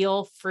to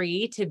feel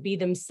free to be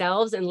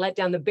themselves and let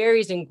down the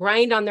barriers and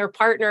grind on their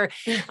partner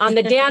on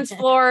the dance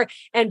floor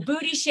and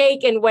booty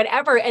shake and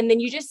whatever. And then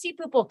you just see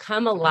people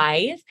come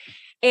alive.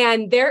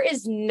 And there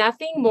is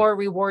nothing more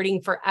rewarding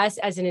for us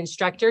as an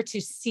instructor to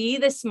see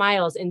the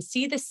smiles and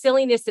see the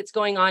silliness that's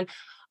going on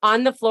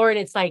the floor. And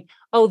it's like,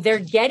 oh, they're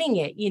getting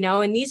it,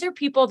 and these are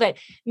people that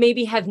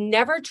maybe have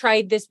never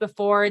tried this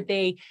before.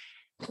 They've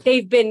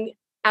been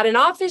at an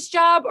office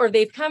job, or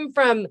they've come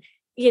from,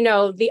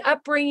 the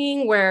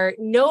upbringing where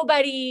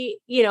nobody,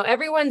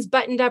 everyone's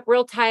buttoned up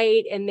real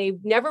tight and they've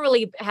never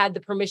really had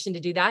the permission to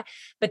do that.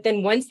 But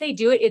then once they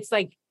do it, it's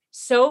like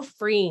so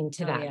freeing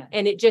to them. Yeah.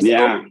 And it just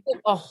opens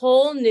up a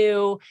whole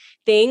new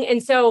thing.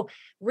 And so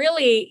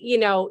really,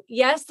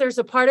 yes, there's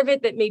a part of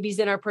it that maybe is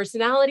in our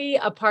personality,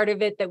 a part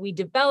of it that we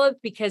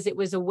developed because it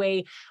was a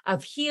way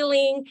of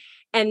healing.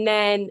 And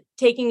then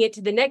taking it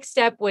to the next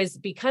step was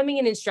becoming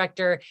an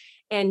instructor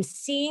and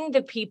seeing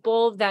the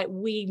people that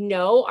we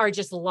know are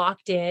just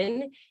locked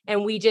in,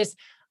 and we just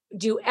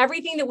do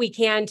everything that we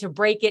can to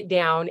break it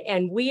down.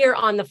 And we are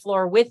on the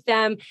floor with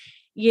them,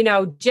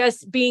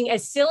 just being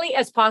as silly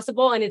as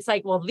possible. And it's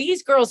like, well,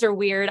 these girls are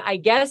weird. I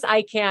guess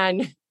I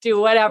can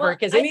do whatever,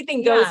 because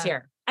anything goes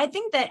here. I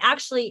think that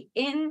actually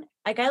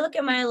I look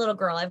at my little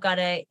girl, I've got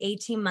a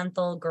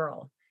 18-month-old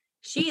girl.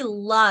 She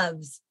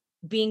loves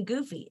being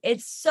goofy.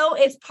 It's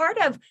part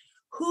of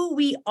who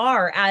we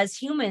are as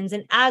humans.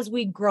 And as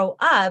we grow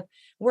up,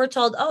 we're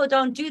told, oh,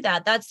 don't do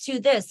that. That's too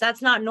this.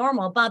 That's not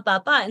normal. But.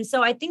 And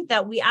so I think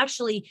that we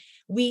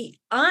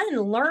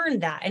unlearn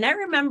that. And I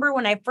remember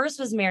when I first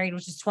was married,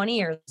 which is 20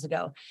 years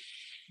ago,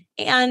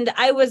 and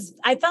I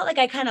felt like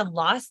I kind of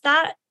lost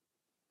that,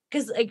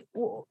 because like,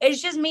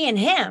 it's just me and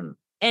him.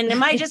 And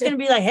am I just going to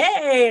be like,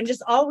 hey, and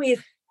just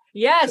always...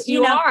 Yes,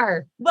 you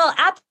are. Well,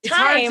 at the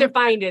time, it's hard to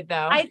find it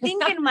though. I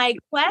think in my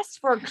quest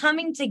for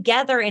coming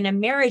together in a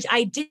marriage,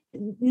 I didn't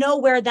know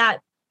where that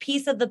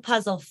piece of the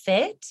puzzle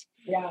fit.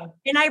 Yeah.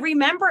 And I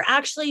remember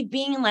actually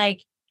being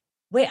like,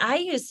 wait, I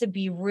used to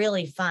be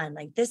really fun.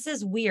 Like, this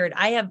is weird.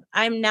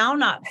 I'm now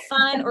not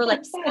fun or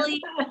like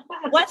silly.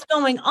 What's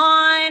going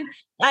on?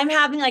 I'm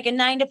having like a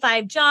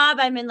 9-to-5 job.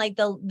 I'm in like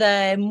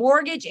the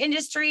mortgage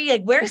industry.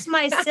 Like, where's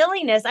my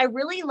silliness? I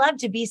really love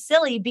to be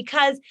silly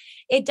because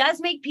it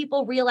does make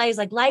people realize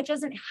like life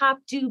doesn't have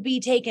to be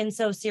taken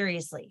so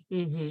seriously.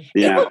 Mm-hmm.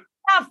 It will do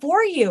that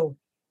for you.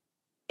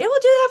 It will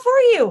do that for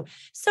you.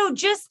 So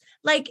just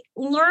like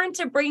learn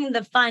to bring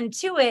the fun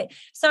to it.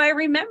 So I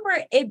remember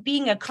it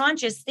being a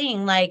conscious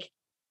thing. Like,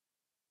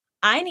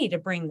 I need to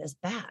bring this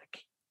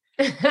back.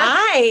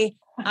 I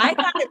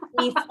got to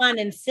be fun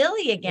and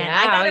silly again.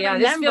 I got to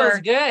remember. This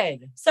feels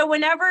good. So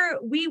whenever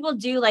we will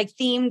do like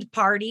themed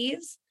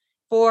parties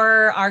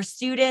for our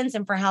students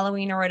and for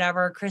Halloween or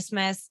whatever,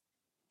 Christmas,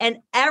 and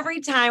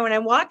every time when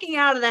I'm walking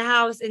out of the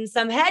house in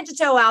some head to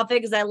toe outfit,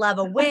 because I love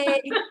a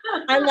wig,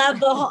 I love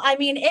the whole, I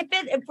mean, if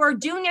we're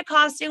doing a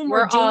costume,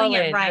 we're doing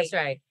it right. That's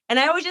right. And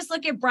I always just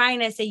look at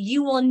Brian and I say,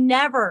 you will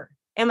never,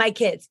 and my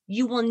kids,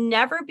 you will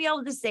never be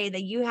able to say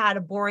that you had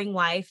a boring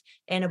wife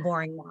and a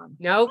boring mom.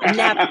 Nope.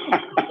 Never.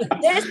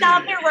 This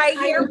outfit right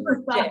here.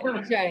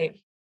 That's right.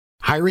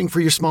 Hiring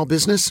for your small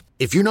business?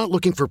 If you're not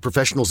looking for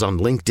professionals on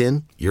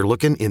LinkedIn, you're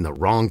looking in the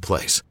wrong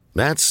place.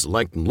 That's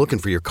like looking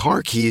for your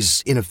car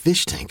keys in a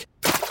fish tank.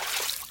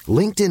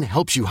 LinkedIn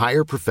helps you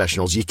hire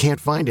professionals you can't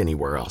find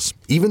anywhere else,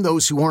 even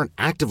those who aren't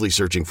actively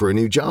searching for a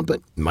new job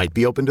but might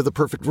be open to the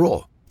perfect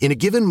role. In a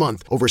given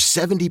month, over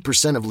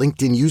 70% of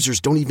LinkedIn users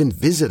don't even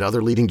visit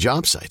other leading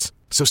job sites.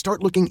 So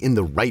start looking in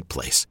the right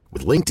place.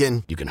 With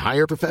LinkedIn, you can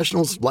hire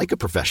professionals like a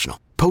professional.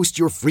 Post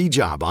your free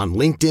job on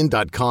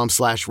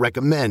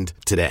linkedin.com/recommend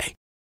today.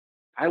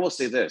 I will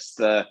say this,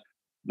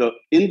 the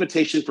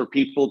invitation for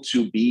people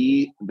to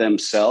be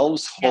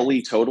themselves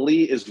wholly,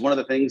 totally is one of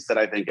the things that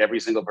I think every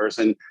single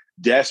person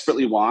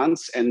desperately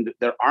wants. And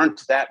there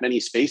aren't that many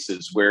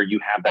spaces where you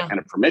have that kind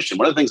of permission.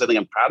 One of the things I think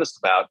I'm proudest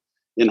about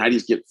in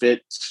Heidi's Get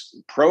Fit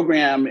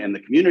program and the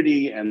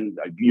community and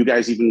you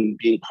guys even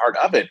being part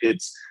of it,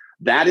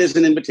 that is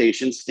an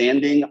invitation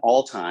standing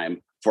all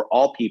time for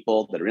all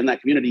people that are in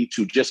that community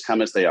to just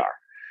come as they are.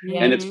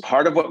 Yeah. And it's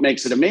part of what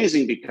makes it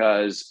amazing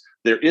because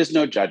there is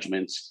no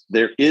judgment.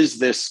 There is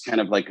this kind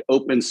of like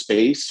open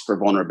space for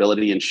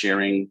vulnerability and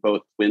sharing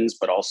both wins,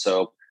 but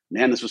also,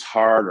 man, this was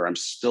hard, or I'm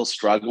still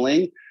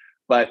struggling.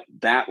 But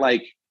that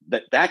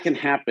can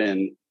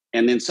happen.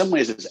 And in some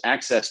ways it's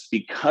accessed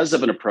because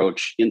of an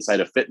approach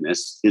inside of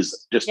fitness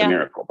is just a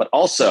miracle. But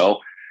also,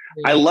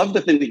 I love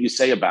the thing that you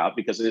say about,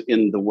 because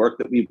in the work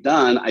that we've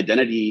done,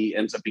 identity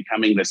ends up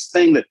becoming this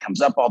thing that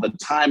comes up all the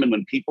time. And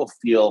when people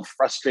feel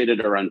frustrated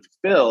or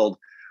unfulfilled,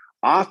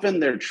 often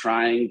they're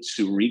trying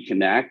to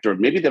reconnect, or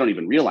maybe they don't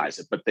even realize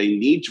it, but they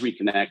need to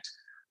reconnect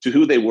to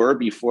who they were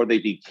before they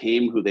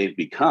became who they've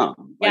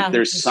become. Like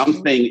there's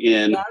something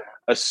in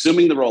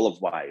assuming the role of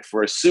wife,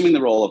 or assuming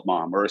the role of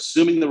mom, or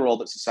assuming the role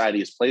that society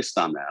has placed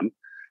on them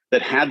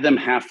that had them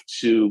have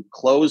to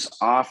close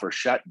off or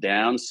shut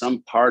down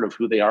some part of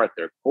who they are at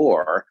their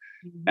core.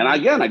 Mm-hmm. And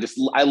again,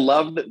 I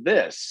love that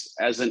this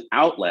as an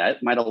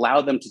outlet might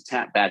allow them to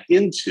tap back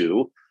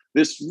into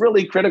this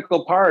really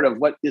critical part of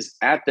what is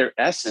at their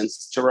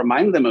essence to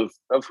remind them of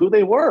who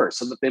they were,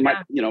 so that they might,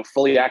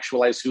 fully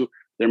actualize who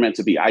they're meant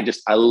to be. I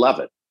love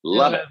it.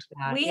 Love it.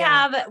 We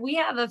have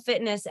a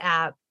fitness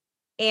app,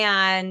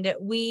 and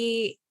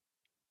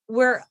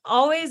we're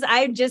always,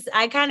 I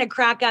kind of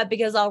crack up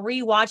because I'll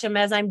rewatch them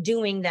as I'm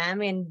doing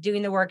them and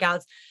doing the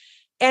workouts.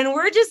 And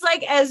we're just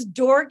like as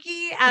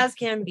dorky as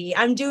can be.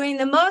 I'm doing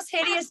the most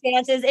hideous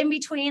dances in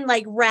between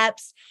like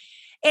reps.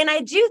 And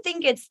I do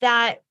think it's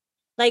that,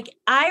 like,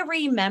 I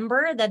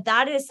remember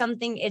that is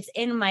something, it's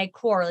in my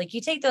core. Like,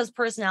 you take those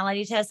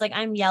personality tests, like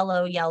I'm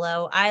yellow.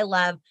 I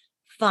love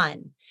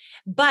fun,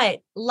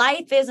 but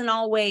life isn't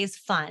always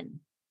fun.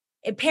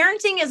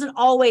 Parenting isn't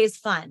always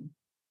fun.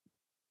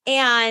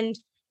 And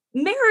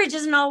marriage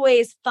isn't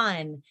always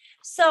fun.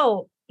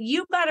 So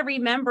you got to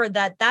remember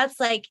that that's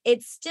like,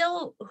 it's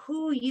still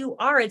who you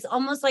are. It's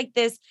almost like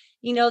this,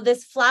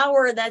 this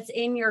flower that's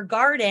in your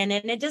garden,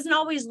 and it doesn't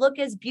always look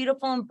as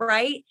beautiful and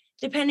bright,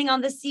 depending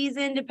on the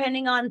season,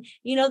 depending on,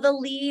 the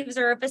leaves,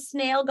 or if a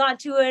snail got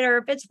to it, or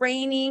if it's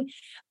raining,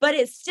 but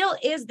it still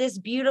is this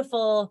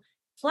beautiful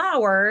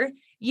flower.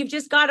 You've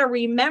just got to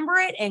remember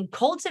it and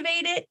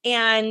cultivate it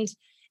and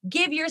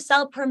give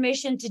yourself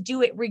permission to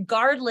do it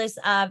regardless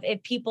of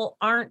if people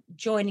aren't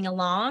joining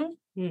along,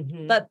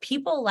 but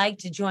people like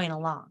to join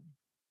along.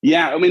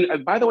 Yeah. I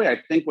mean, by the way, I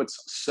think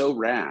what's so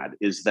rad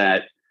is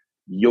that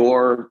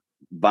your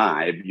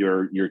vibe,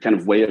 your kind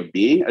of way of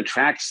being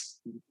attracts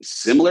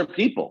similar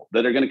people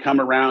that are going to come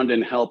around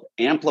and help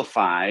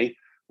amplify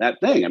that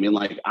thing. I mean,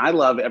 like, I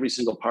love every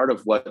single part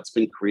of what's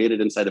been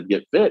created inside of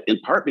Get Fit, in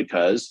part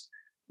because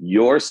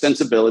your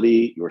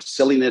sensibility, your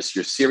silliness,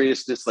 your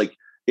seriousness, like,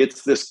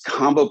 it's this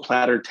combo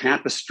platter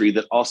tapestry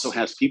that also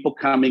has people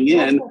coming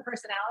in. Multiple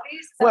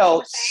personalities.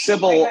 Well,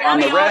 Sybil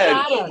on the red.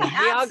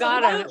 We all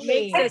got them. It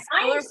makes us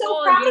I'm so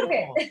colorful proud and of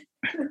beautiful. it.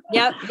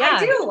 Yep. Yeah.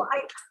 I do.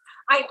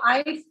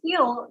 I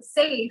feel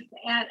safe,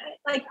 and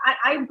like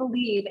I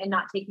believe in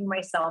not taking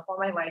myself or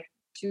my life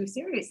too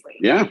seriously.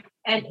 Yeah.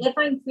 And if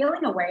I'm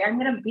feeling away, I'm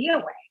going to be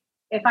away.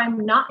 If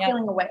I'm not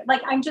feeling away,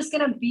 like I'm just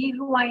going to be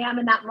who I am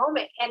in that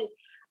moment and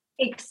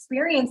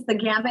experience the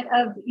gamut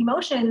of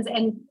emotions.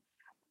 And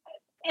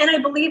I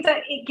believe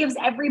that it gives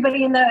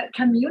everybody in the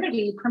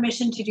community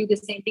permission to do the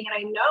same thing.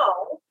 And I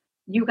know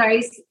you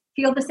guys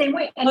feel the same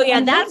way.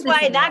 And that's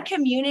why that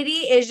community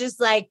is just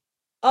like,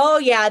 oh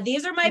yeah,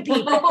 these are my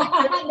people.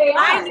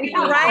 I knew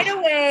right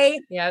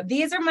away. Yeah,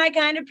 these are my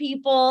kind of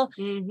people.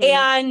 Mm-hmm.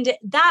 And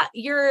that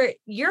your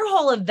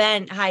whole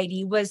event,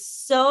 Heidi, was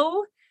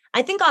so,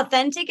 I think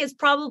authentic is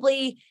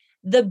probably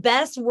the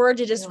best word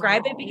to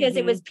describe it, because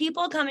it was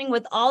people coming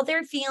with all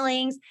their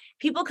feelings,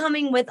 people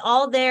coming with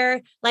all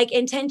their like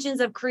intentions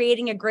of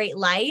creating a great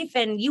life.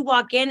 And you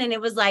walk in and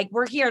it was like,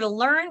 we're here to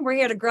learn, we're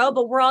here to grow,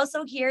 but we're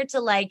also here to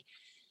like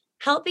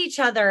help each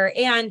other.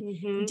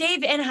 And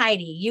Dave and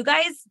Heidi, you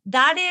guys,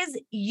 that is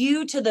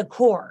you to the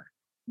core.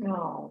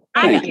 No,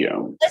 thank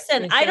you.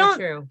 Listen, I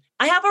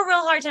have a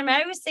real hard time.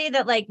 I always say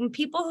that like when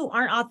people who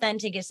aren't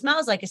authentic, it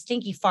smells like a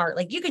stinky fart.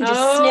 Like you can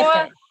just sniff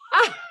it.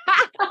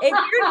 If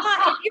you're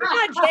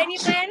not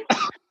genuine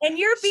and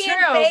you're being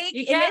fake,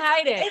 you can't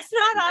hide it. It's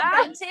not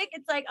authentic.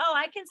 It's like, oh,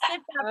 I can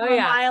sniff that from a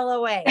mile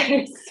away.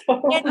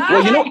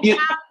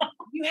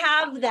 You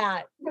have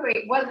that.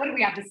 Wait, what do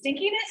we have? The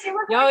stinkiness?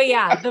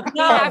 The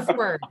F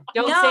word.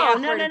 Don't say F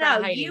word.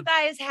 No. You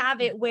guys have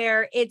it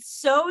where it's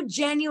so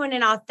genuine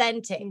and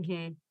authentic.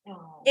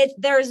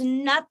 There's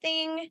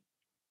nothing.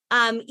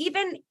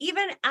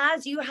 Even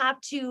as you have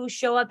to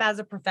show up as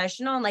a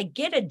professional and like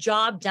get a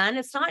job done,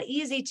 it's not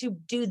easy to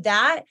do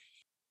that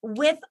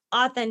with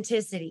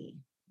authenticity.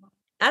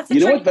 That's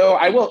you know what though?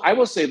 I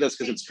will say this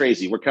because it's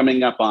crazy. We're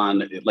coming up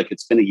on like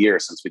it's been a year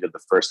since we did the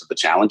first of the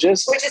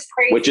challenges, which is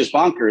crazy, which is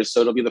bonkers.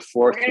 So it'll be the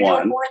fourth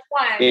one,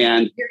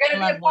 and you're going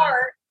to be a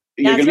part.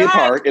 You're going to be a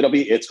part.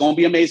 It's going to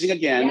be amazing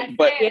again. Yes,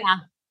 but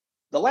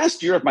the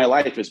last year of my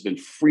life has been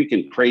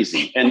freaking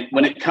crazy. And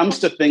when it comes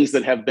to things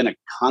that have been a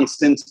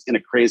constant in a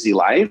crazy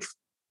life,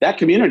 that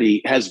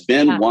community has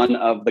been one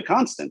of the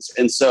constants.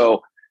 And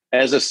so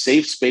as a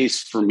safe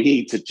space for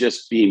me to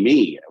just be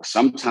me,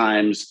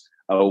 sometimes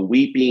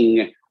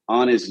weeping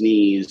on his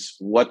knees,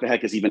 what the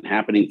heck is even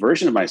happening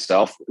version of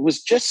myself, it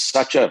was just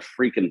such a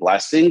freaking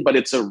blessing, but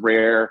it's just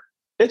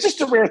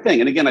a rare thing.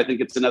 And again, I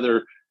think it's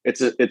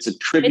a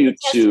tribute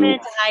to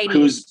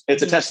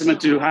it's a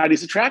testament to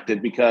Heidi's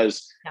Attracted,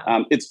 because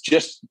it's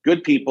just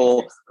good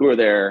people who are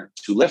there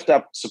to lift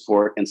up,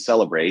 support, and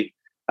celebrate,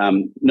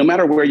 no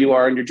matter where you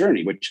are in your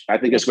journey, which I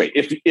think is great.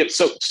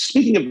 So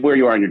speaking of where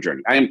you are in your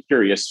journey, I am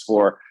curious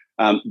for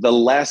the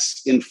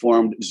less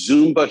informed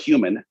Zumba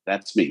human,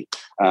 that's me.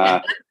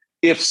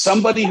 If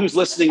somebody who's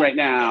listening right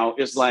now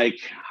is like,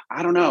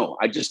 I don't know,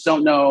 I just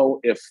don't know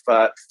if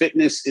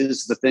fitness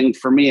is the thing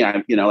for me.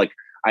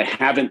 I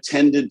haven't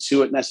tended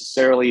to it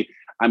necessarily.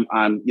 I'm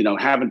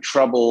having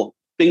trouble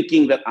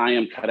thinking that I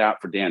am cut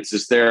out for dance.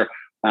 Is there,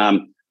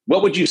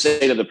 what would you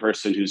say to the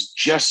person who's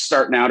just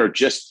starting out or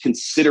just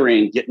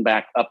considering getting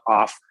back up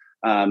off,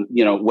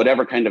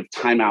 whatever kind of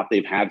timeout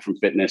they've had from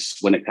fitness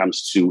when it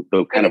comes to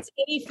the kind of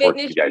any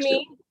fitness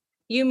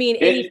you mean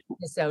any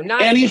fitness, though,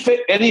 not any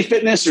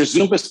fitness or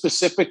Zumba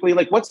specifically?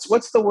 Like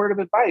what's the word of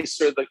advice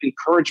or the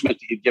encouragement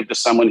that you give to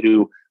someone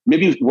who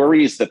maybe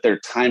worries that their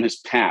time has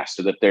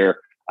passed or that they're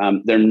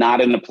not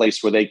in a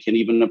place where they can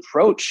even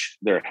approach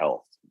their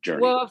health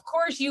journey? Well, of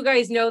course, you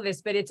guys know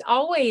this, but it's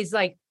always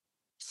like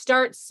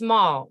start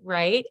small,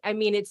 right? I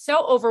mean, it's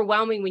so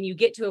overwhelming when you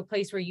get to a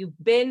place where you've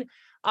been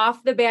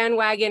off the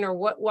bandwagon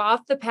or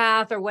off the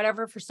path or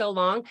whatever for so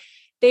long.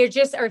 They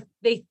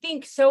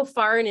think so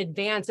far in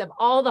advance of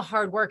all the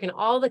hard work and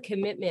all the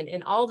commitment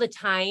and all the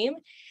time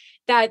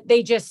that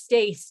they just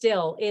stay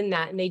still in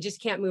that and they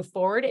just can't move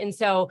forward. And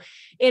so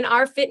in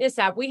our fitness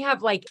app, we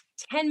have like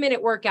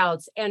 10-minute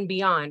workouts and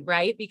beyond,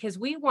 right? Because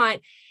we want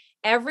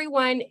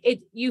everyone,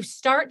 you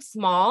start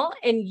small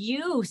and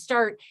you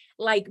start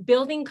like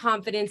building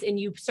confidence and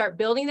you start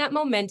building that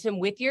momentum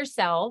with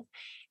yourself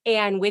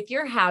and with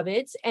your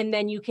habits. And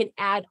then you can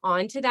add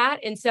on to that.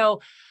 And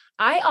so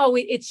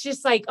it's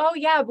just like, oh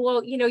yeah,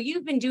 well,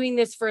 you've been doing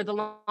this for the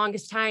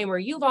longest time, or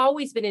you've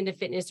always been into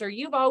fitness, or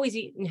you've always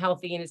eaten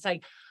healthy. And it's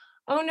like,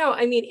 oh no,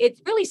 I mean, it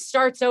really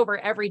starts over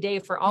every day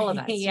for all of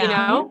us.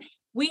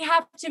 We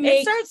have to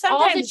make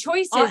all the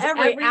choices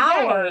every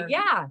hour. Day.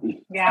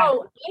 Yeah.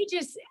 So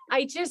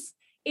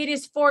it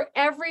is for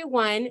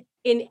everyone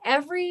in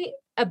every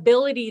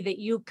ability that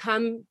you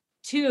come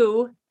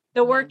to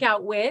the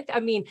workout with. I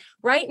mean,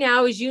 right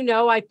now, as you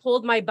know, I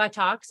pulled my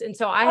buttocks. And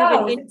so I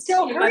have it's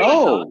still hurting.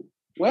 Oh,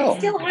 well,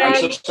 I'm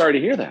so sorry to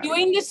hear that.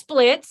 Doing the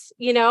splits,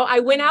 I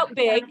went out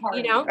big,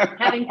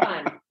 having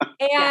fun.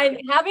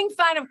 And having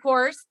fun, of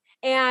course.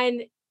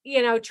 And,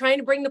 trying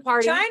to bring the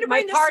party,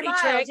 my party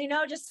smiles,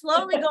 trick, just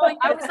slowly going.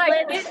 I was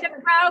like, getting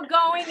the crowd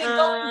going and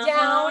going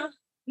down. And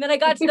then I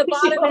got to the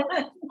bottom and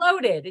it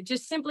exploded. It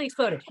just simply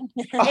exploded.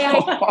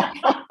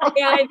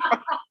 And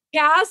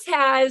Cass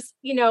has,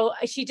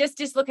 she just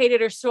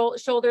dislocated her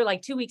shoulder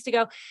like 2 weeks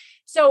ago.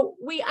 So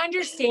we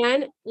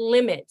understand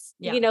limits,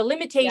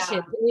 limitations.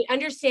 Yeah. We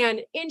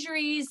understand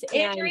injuries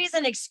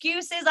and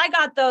excuses. I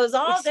got those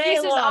all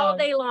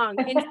day long.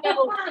 And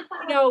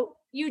so,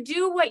 you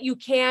do what you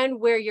can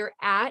where you're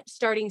at,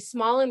 starting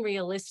small and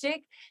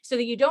realistic so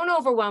that you don't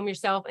overwhelm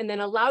yourself, and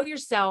then allow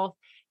yourself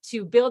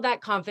to build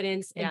that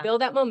confidence and build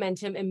that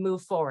momentum and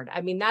move forward.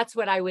 I mean, that's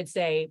what I would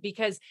say,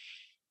 because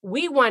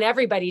we want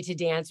everybody to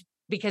dance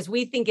because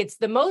we think it's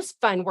the most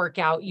fun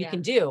workout you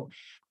can do.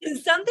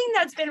 Something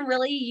that's been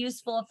really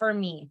useful for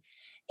me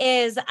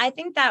is I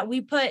think that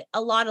we put a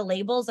lot of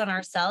labels on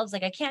ourselves.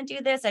 Like, I can't do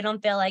this. I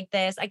don't feel like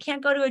this. I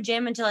can't go to a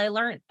gym until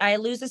I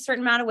lose a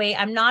certain amount of weight.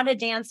 I'm not a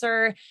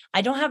dancer.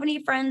 I don't have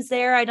any friends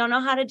there. I don't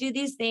know how to do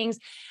these things.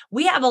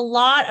 We have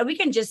we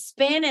can just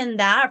spin in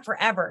that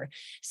forever.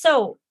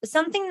 So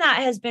something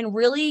that has been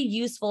really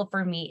useful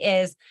for me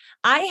is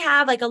I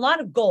have like a lot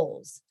of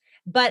goals,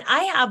 but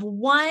I have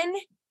one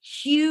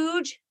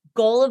huge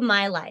goal of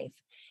my life,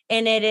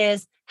 and it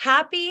is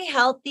happy,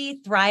 healthy,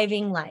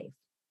 thriving life.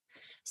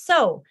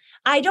 So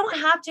I don't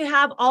have to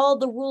have all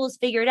the rules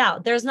figured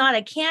out. There's not,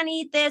 I can't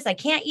eat this. I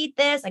can't eat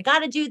this. I got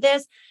to do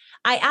this.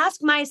 I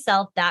ask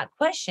myself that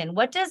question.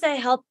 What does a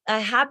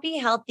happy,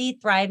 healthy,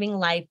 thriving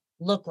life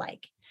look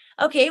like?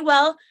 Okay,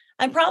 well,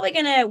 I'm probably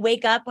going to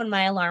wake up when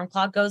my alarm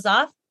clock goes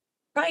off.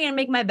 Probably going to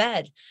make my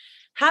bed.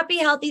 Happy,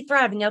 healthy,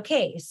 thriving.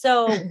 Okay,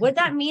 so would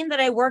that mean that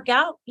I work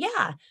out?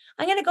 Yeah.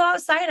 I'm going to go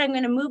outside. I'm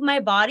going to move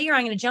my body, or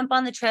I'm going to jump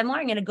on the treadmill.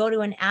 I'm going to go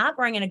to an app,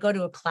 or I'm going to go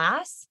to a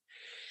class.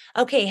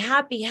 Okay,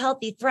 happy,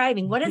 healthy,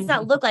 thriving. What does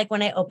that look like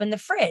when I open the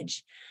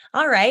fridge?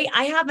 All right,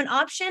 I have an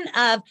option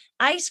of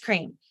ice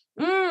cream.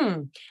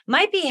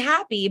 Might be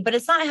happy, but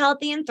it's not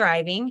healthy and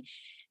thriving.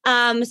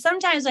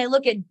 Sometimes I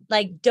look at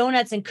like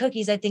donuts and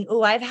cookies. I think,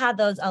 I've had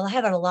those. I'll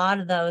have a lot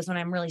of those when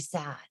I'm really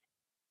sad.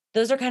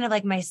 Those are kind of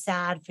like my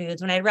sad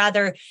foods, when I'd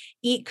rather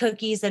eat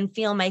cookies than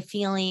feel my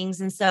feelings.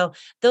 And so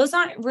those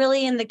aren't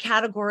really in the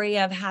category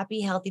of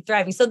happy, healthy,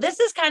 thriving. So this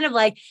is kind of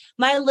like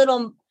my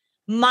little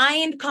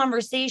mind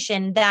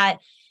conversation that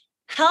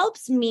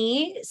helps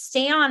me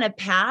stay on a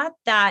path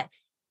that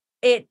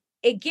it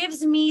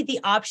gives me the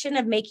option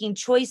of making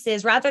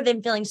choices rather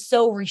than feeling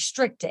so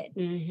restricted.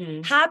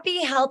 Mm-hmm.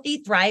 Happy, healthy,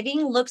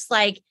 thriving looks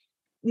like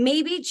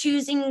maybe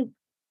choosing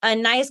a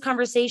nice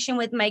conversation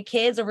with my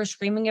kids over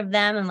screaming of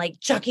them and like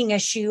chucking a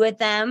shoe at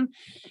them.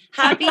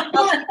 Happy,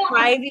 healthy,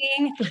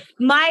 thriving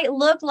might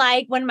look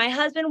like when my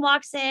husband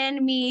walks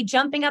in, me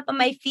jumping up on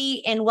my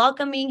feet and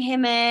welcoming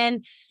him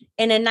in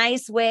a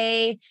nice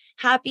way.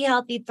 Happy,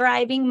 healthy,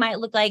 thriving might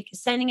look like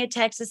sending a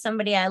text to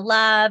somebody I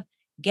love,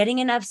 getting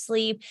enough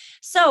sleep.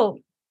 So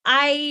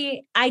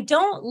I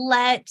don't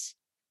let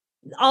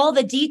all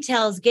the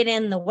details get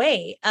in the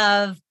way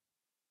of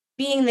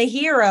being the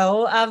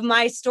hero of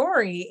my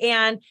story,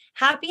 and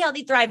happy,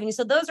 healthy, thriving.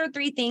 So those are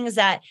three things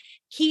that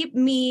keep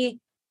me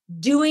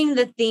doing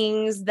the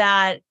things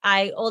that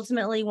I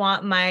ultimately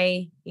want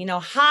my,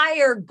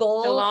 higher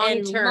goal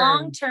and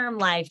long-term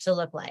life to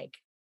look like.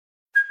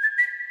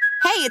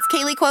 Hey, it's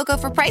Kaylee Cuoco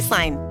for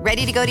Priceline.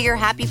 Ready to go to your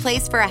happy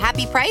place for a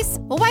happy price?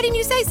 Well, why didn't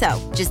you say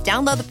so? Just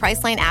download the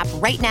Priceline app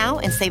right now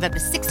and save up to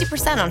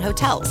 60% on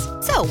hotels.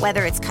 So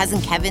whether it's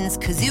Cousin Kevin's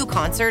Kazoo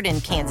Concert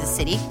in Kansas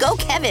City, go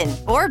Kevin,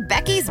 or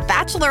Becky's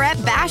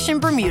Bachelorette Bash in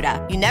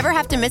Bermuda, you never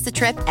have to miss a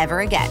trip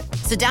ever again.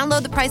 So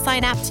download the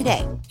Priceline app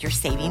today. Your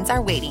savings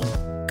are waiting.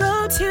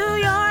 Go to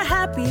your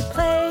happy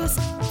place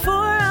for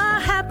a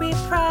happy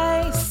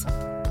price.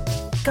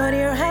 Go to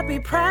your happy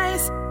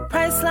price,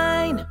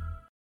 Priceline.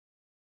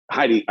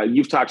 Heidi,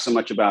 you've talked so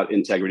much about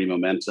integrity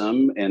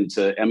momentum, and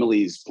to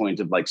Emily's point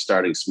of like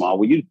starting small,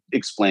 will you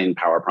explain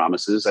Power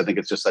Promises? I think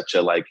it's just such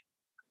a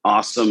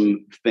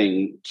awesome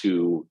thing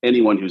to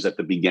anyone who's at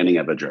the beginning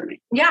of a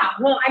journey. Yeah.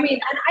 Well, I mean,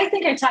 and I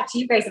think I talked to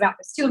you guys about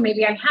this too.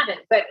 Maybe I haven't,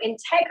 but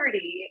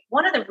integrity,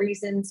 one of the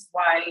reasons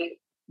why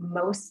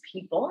most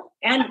people,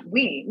 and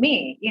me,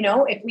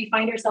 if we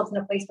find ourselves in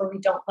a place where we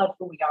don't love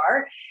who we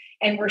are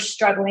and we're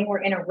struggling,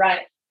 we're in a rut,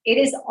 it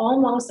is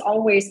almost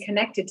always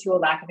connected to a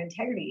lack of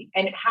integrity.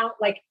 And how,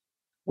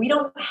 we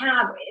don't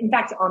have, in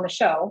fact, on the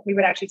show, we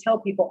would actually tell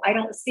people, I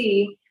don't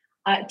see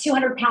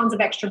 200 pounds of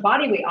extra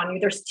body weight on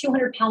you. There's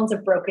 200 pounds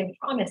of broken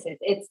promises.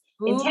 It's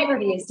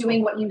integrity is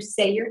doing what you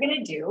say you're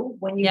going to do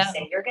when you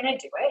say you're going to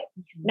do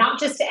it, not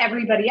just to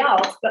everybody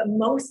else, but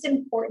most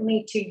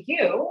importantly to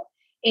you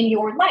in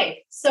your life.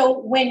 So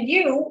when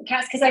you,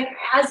 Cass,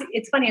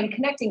 it's funny, I'm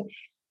connecting.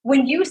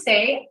 When you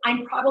say,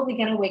 I'm probably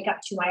going to wake up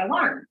to my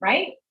alarm,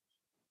 right?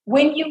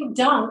 When you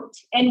don't,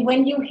 and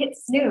when you hit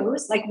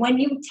snooze, like when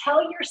you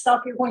tell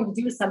yourself you're going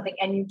to do something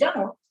and you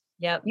don't,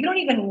 you don't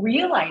even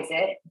realize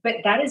it, but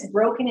that is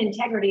broken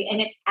integrity, and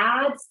it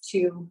adds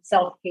to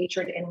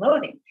self-hatred and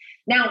loathing.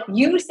 Now,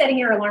 you setting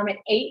your alarm at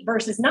 8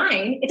 versus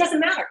 9, it doesn't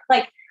matter.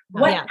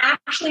 What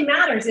actually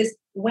matters is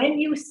when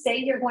you say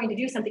you're going to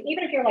do something,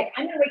 even if you're like,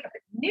 I'm going to wake up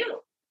at noon,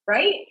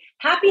 right?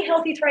 Happy,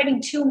 healthy,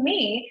 thriving to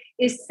me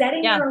is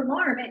setting your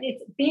alarm, and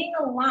it's being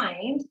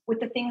aligned with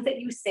the things that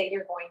you say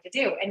you're going to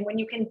do. And when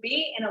you can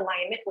be in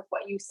alignment with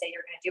what you say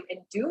you're going to do and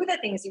do the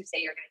things you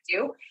say you're going to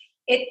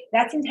do,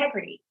 that's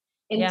integrity.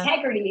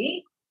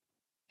 Integrity,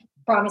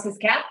 promises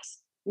kept,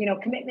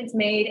 commitments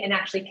made and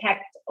actually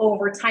kept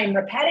over time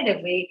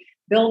repetitively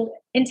build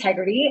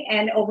integrity.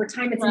 And over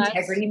time, it's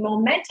integrity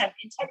momentum.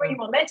 Integrity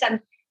momentum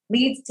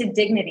leads to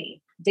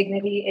dignity.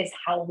 Dignity is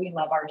how we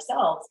love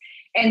ourselves.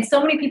 And so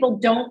many people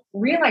don't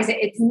realize it.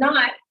 It's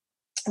not,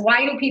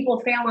 why do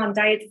people fail on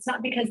diets? It's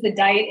not because the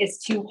diet is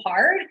too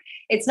hard.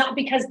 It's not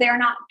because they're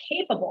not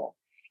capable.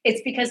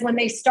 It's because when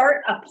they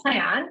start a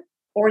plan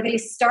or they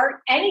start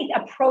a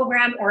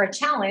program or a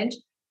challenge,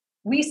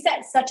 we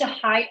set such a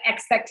high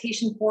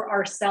expectation for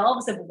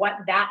ourselves of what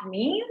that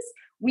means.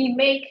 We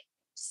make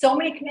so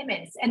many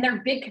commitments, and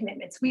they're big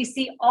commitments. We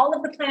see all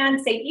of the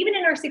plans, say, even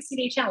in our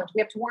 60-day challenge, we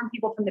have to warn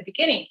people from the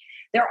beginning.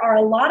 There are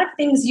a lot of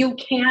things you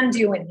can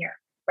do in here,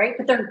 right?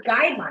 But they're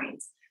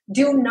guidelines.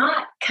 Do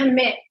not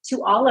commit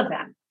to all of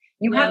them.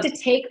 You have to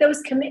take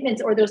those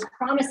commitments or those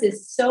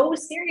promises so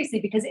seriously,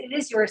 because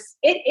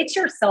it's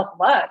your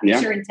self-love,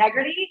 it's your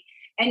integrity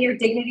and your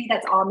dignity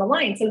that's on the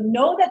line. So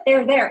know that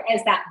they're there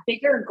as that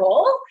bigger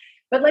goal,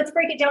 but let's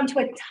break it down to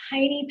a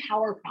tiny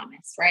power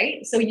promise,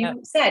 right? So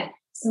you said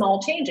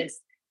small changes.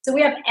 So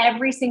we have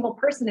every single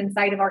person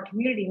inside of our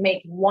community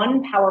make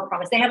one power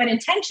promise. They have an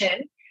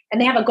intention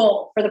and they have a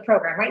goal for the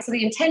program, right? So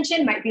the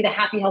intention might be the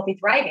happy, healthy,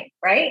 thriving,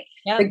 right?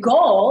 The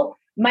goal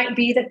might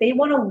be that they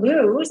want to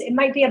lose. It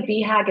might be a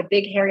BHAG, a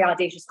big, hairy,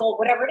 audacious goal,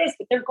 whatever it is,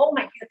 but their goal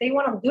might be that they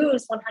want to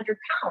lose 100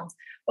 pounds.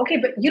 Okay,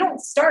 but you don't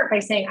start by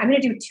saying, I'm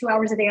going to do 2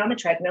 hours a day on the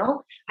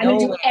treadmill. I'm going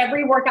to do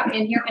every workout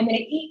in here. I'm going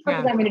to eat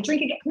perfectly. I'm going to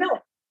drink and get no.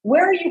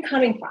 Where are you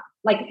coming from?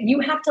 Like,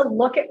 you have to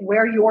look at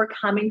where you're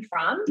coming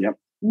from.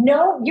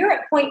 No, you're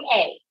at point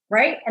A,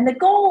 right? And the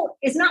goal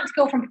is not to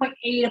go from point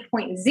A to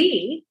point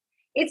Z.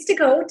 It's to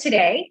go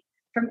today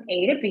from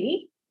A to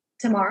B,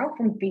 tomorrow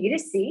from B to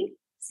C,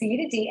 C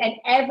to D, and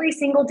every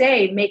single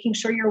day making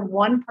sure you're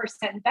 1%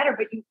 better.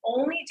 But you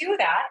only do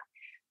that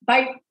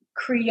by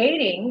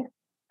creating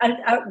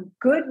a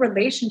good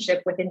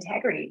relationship with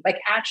integrity. Like,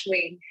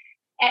 actually,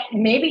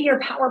 maybe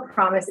your power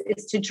promise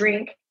is to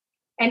drink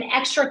an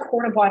extra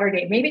quart of water a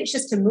day. Maybe it's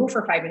just to move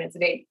for 5 minutes a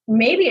day.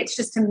 Maybe it's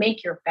just to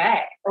make your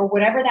bed, or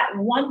whatever that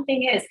one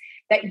thing is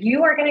that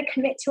you are going to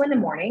commit to in the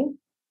morning,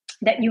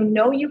 that you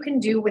know you can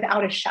do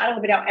without a shadow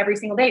of a doubt every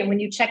single day. And when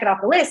you check it off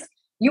the list,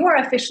 you are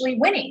officially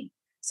winning.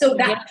 So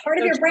that part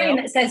of your brain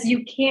that says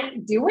you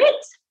can't do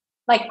it,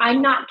 like,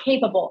 I'm not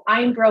capable,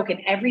 I'm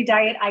broken, every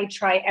diet I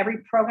try, every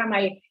program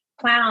I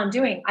plan on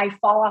doing, I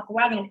fall off the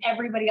wagon and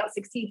everybody else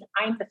succeeds,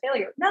 I'm the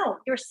failure. No,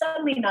 you're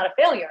suddenly not a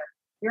failure.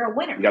 You're a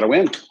winner. You got to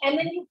win. And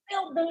then you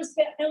build those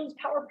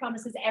power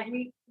promises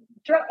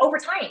over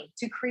time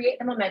to create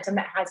the momentum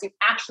that has you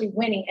actually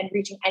winning and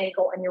reaching any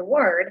goal. And your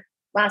word,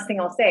 last thing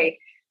I'll say,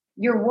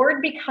 your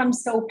word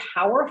becomes so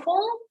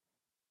powerful,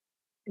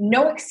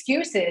 no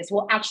excuses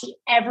will actually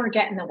ever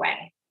get in the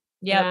way.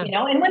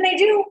 And when they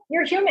do,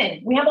 you're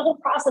human. We have a whole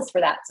process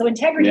for that. So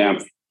integrity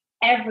is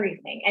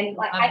everything. And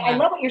I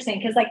love what you're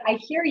saying, because I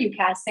hear you,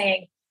 Cass,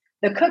 saying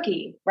the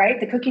cookie, right?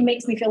 The cookie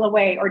makes me feel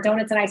away, or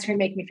donuts and ice cream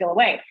make me feel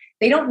away.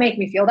 They don't make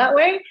me feel that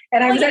way.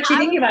 And I was actually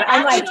thinking about it.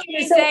 I'm like,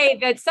 say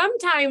that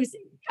sometimes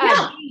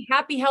being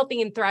happy,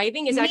 healthy, and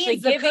thriving is actually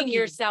giving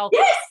yourself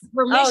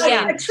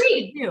permission. A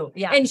treat.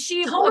 And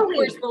she, of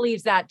course,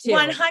 believes that too.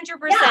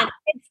 100%.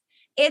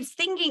 It's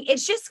thinking,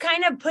 it's just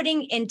kind of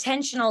putting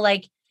intentional,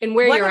 like, and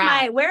where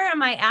where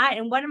am I at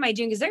and what am I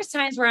doing? Because there's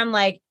times where I'm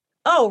like,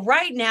 oh,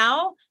 right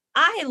now,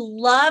 I'm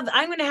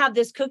going to have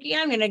this cookie.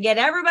 I'm going to get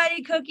everybody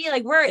a cookie.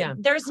 Like,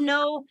 there's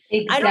no,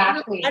 I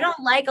don't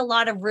like a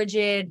lot of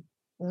rigid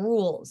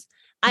rules.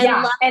 I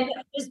love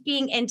just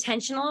being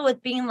intentional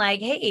with being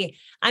like, hey,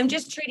 I'm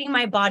just treating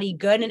my body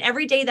good. And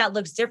every day that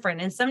looks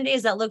different. And some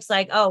days that looks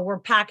like, oh, we're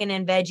packing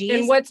in veggies.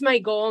 And what's my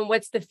goal and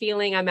what's the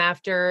feeling I'm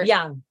after?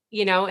 Yeah.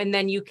 And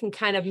then you can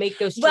kind of make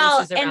those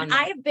choices around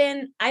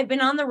that. I've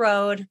been on the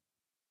road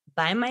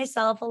by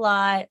myself a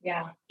lot.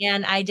 Yeah.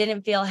 And I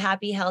didn't feel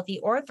happy, healthy,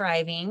 or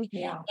thriving.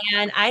 Yeah.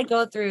 And I'd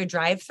go through a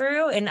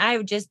drive-through and I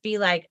would just be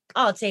like,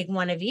 I'll take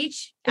one of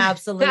each.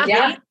 Absolutely.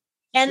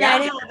 And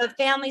I'd have a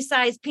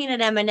family-sized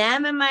peanut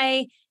M&M in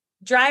my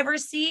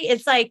driver's seat.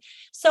 It's like,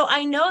 so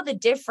I know the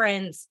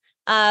difference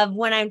of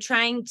when I'm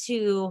trying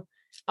to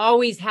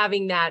always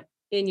having that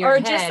in your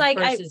head just like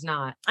versus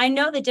not. I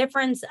know the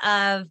difference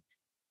of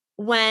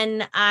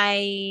when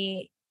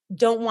I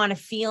don't want to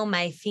feel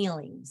my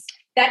feelings.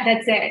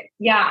 That's it.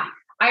 Yeah.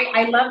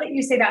 I love that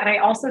you say that. And I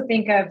also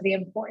think of the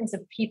importance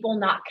of people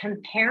not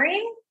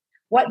comparing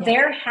what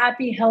their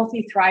happy,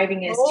 healthy,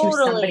 thriving is to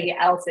somebody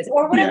else's,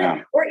 or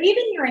whatever, or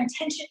even your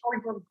intention or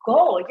your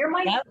goal. Yours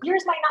might not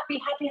be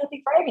happy,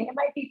 healthy, thriving. It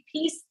might be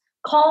peace,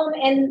 calm,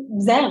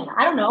 and zen.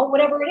 I don't know,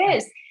 whatever it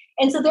is.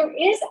 And so there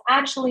is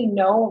actually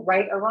no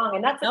right or wrong.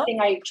 And that's the thing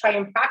I try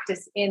and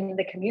practice in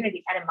the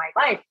community and in my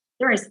life.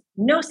 There is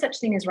no such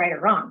thing as right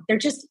or wrong. There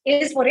just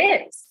is what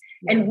is.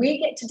 And we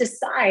get to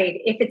decide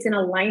if it's in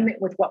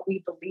alignment with what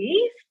we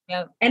believe.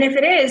 Yep. And if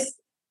it is,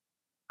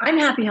 I'm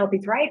happy, healthy,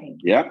 thriving.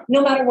 Yeah.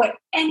 No matter what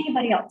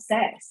anybody else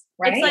says.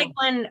 Right. It's like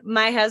when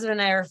my husband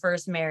and I were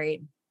first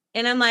married,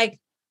 and I'm like,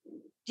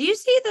 do you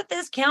see that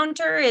this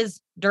counter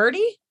is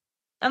dirty?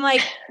 I'm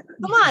like,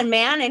 come on,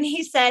 man. And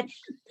he said,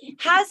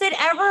 has it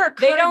ever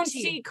occurred They don't to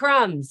you? see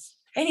crumbs.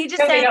 And he just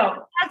No, they said, don't.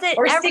 has it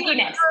Or ever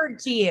stickiness. occurred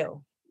to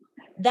you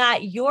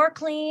that your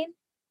clean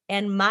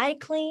and my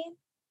clean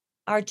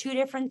are two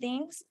different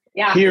things?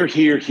 Yeah. Here. Right?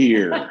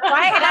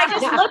 And I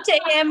just looked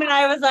at him and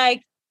I was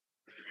like,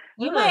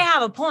 you might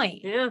have a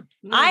point. Yeah.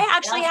 I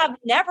actually have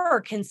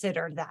never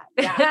considered that.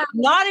 Yeah.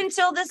 Not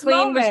until this Clean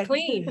moment. was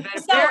clean. But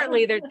So-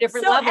 apparently there's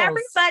different so levels.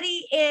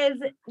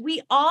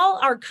 we all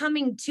are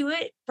coming to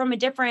it from a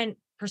different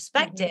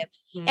perspective.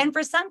 Mhm. And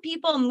for some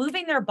people,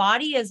 moving their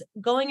body is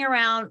going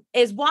around,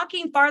 is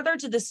walking farther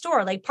to the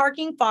store, like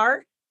parking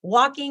far,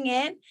 walking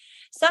in.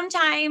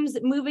 Sometimes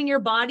moving your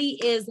body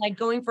is like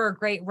going for a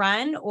great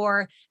run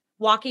or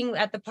walking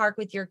at the park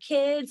with your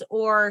kids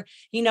or,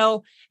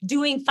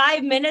 doing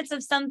 5 minutes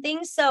of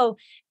something. So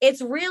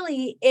it's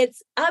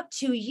up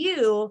to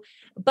you,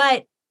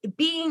 but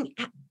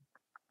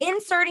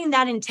inserting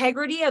that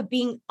integrity of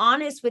being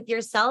honest with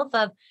yourself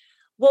of,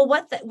 well,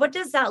 what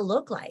does that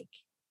look like?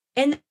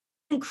 And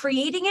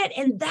creating it.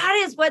 And that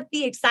is what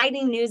the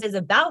exciting news is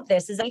about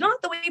this, is that you don't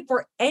have to wait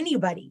for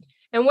anybody.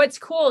 And what's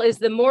cool is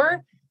the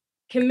more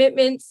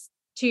commitments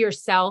to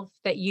yourself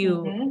that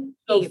you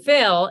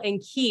fulfill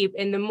and keep,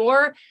 and the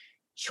more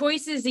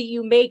choices that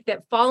you make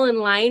that fall in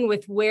line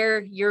with where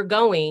you're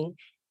going,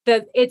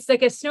 that it's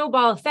like a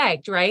snowball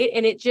effect, right?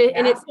 And it just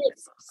and it's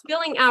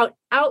spilling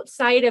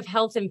outside of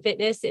health and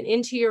fitness and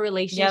into your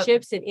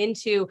relationships and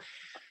into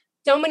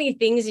so many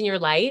things in your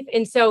life.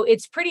 And so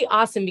it's pretty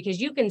awesome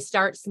because you can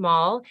start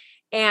small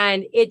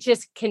and it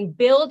just can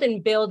build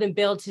and build and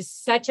build to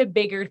such a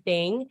bigger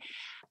thing.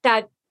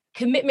 That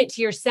commitment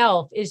to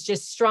yourself is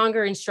just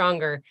stronger and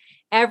stronger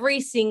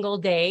every single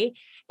day.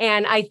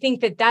 And I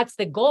think that that's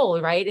the goal,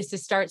 right? Is to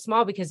start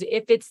small, because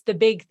if it's the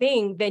big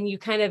thing, then you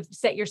kind of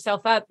set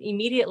yourself up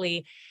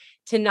immediately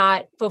to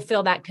not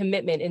fulfill that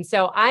commitment. And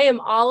so I am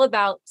all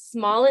about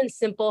small and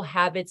simple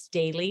habits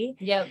daily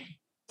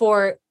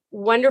for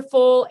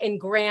wonderful and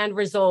grand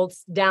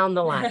results down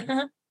the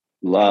line.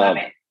 Love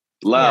it.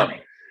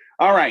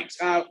 All right.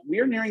 We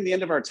are nearing the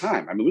end of our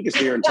time. I mean, we can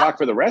sit here and talk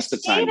for the rest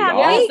of time,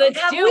 y'all. Yes,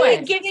 Have we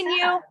given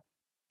you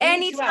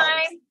any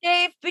time,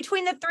 Dave,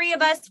 between the three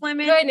of us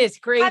women? Goodness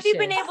gracious. Have you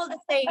been able to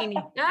say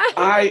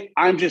anything?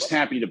 I'm just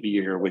happy to be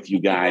here with you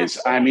guys.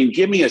 I mean,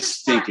 give me a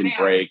stinking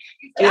break.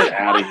 Get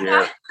out of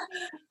here.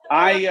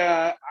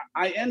 I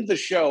end the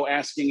show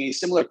asking a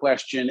similar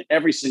question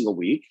every single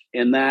week,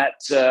 in that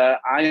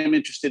I am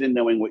interested in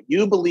knowing what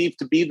you believe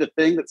to be the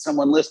thing that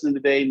someone listening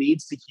today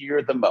needs to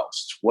hear the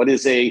most. What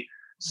is a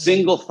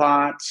single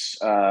thought,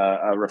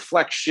 a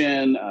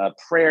reflection, a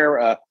prayer,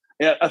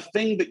 a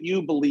thing that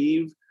you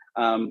believe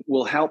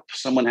will help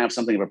someone have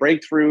something of a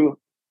breakthrough,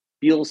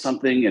 feel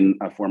something in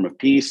a form of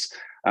peace?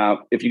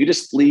 If you could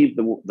just leave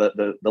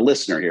the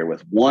listener here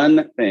with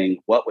one thing,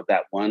 what would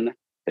that one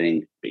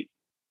thing be?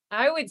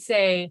 I would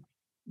say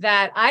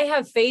that I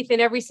have faith in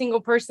every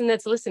single person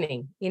that's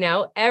listening.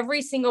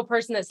 Every single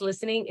person that's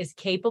listening is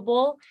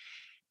capable.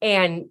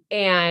 And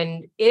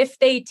if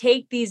they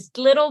take these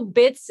little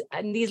bits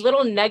and these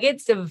little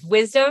nuggets of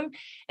wisdom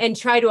and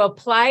try to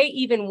apply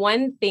even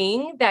one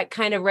thing that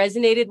kind of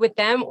resonated with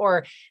them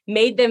or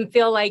made them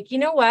feel like, you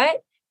know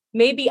what,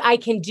 maybe I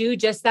can do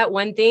just that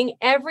one thing.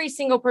 Every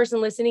single person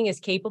listening is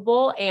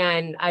capable,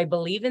 and I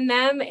believe in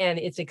them. And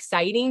it's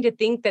exciting to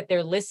think that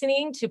they're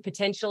listening to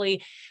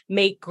potentially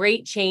make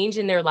great change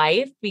in their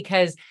life,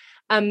 because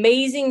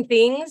amazing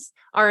things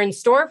are in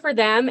store for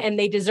them and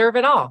they deserve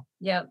it all.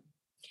 Yep.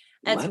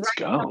 That's Let's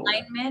right in go.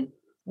 alignment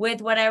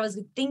with what I was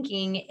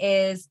thinking.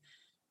 Is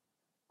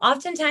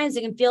oftentimes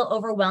it can feel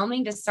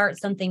overwhelming to start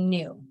something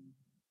new.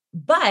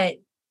 But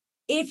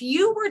if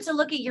you were to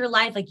look at your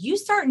life, like, you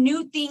start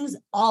new things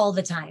all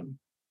the time.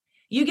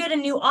 You get a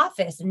new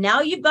office.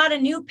 Now you've got a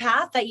new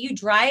path that you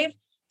drive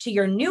to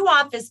your new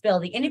office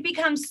building, and it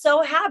becomes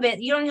so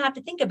habit, you don't have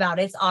to think about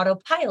it. It's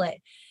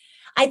autopilot.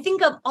 I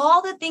think of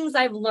all the things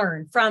I've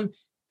learned, from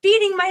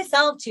feeding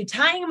myself to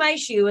tying my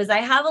shoe, as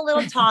I have a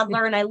little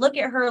toddler and I look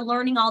at her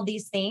learning all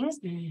these things.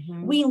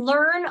 We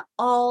learn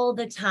all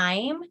the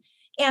time.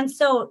 And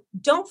so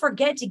don't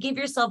forget to give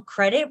yourself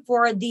credit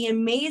for the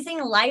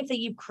amazing life that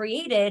you've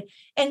created.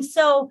 And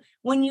so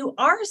when you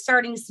are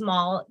starting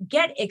small,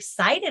 get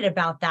excited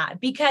about that,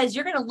 because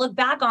you're going to look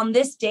back on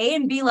this day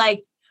and be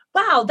like,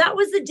 wow, that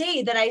was the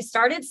day that I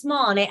started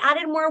small and I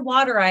added more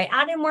water, I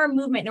added more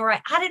movement, or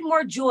I added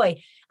more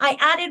joy, I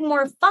added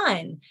more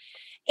fun.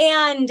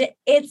 And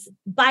it's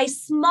by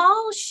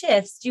small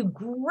shifts do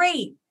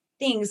great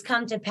things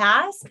come to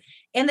pass,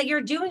 and that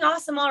you're doing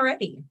awesome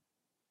already.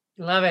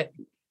 Love it.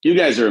 You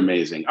guys are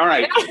amazing. All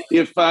right.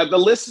 If the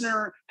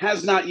listener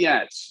has not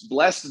yet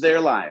blessed their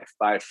life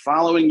by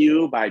following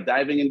you, by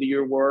diving into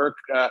your work,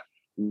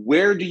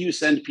 where do you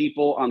send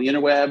people on the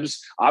interwebs?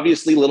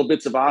 Obviously, Little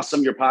Bits of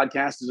Awesome, your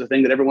podcast is a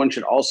thing that everyone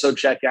should also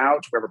check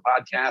out wherever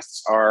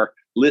podcasts are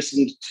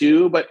listened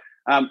to. But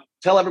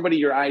tell everybody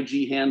your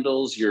IG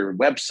handles, your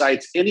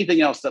websites,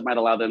 anything else that might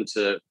allow them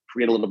to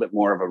create a little bit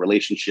more of a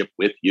relationship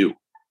with you.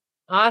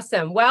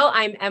 Awesome. Well,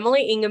 I'm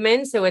Emily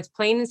Ingemann, so it's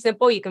plain and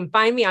simple. You can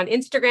find me on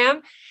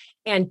Instagram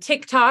and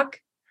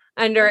TikTok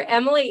under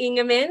Emily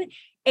Ingemann.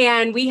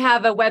 And we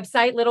have a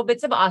website,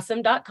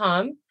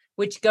 littlebitsofawesome.com,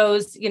 which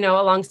goes,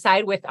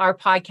 alongside with our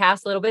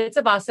podcast, Little Bits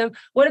of Awesome.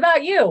 What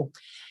about you?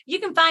 You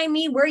can find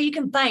me where you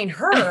can find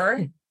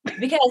her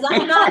because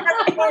I'm not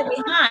that far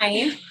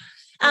behind.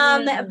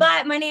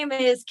 But my name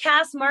is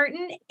Cass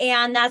Martin,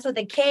 and that's with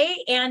a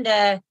K and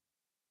a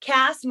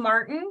Cass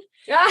Martin.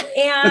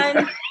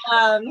 And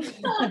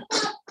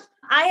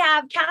I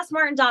have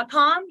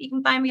CassMartin.com. You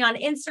can find me on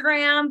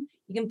Instagram.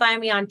 You can find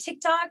me on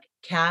TikTok,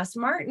 Cass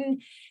Martin.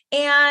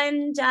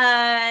 And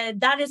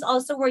that is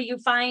also where you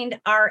find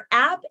our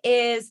app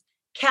is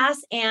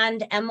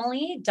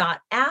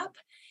CassandEmily.app.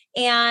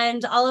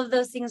 And all of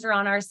those things are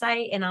on our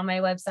site and on my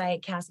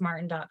website,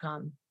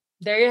 CassMartin.com.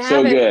 There you have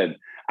so it. So good.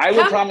 I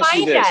will promise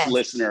you this, us.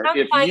 listener.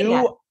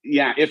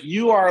 If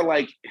you are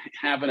like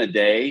having a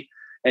day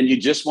and you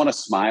just want to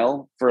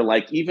smile for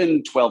like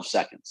even 12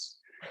 seconds,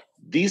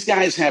 these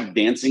guys have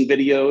dancing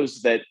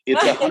videos that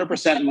it's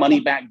 100% money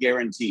back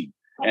guaranteed.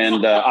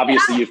 And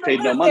obviously you've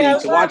paid no money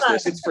to watch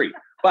this. It's free.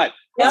 But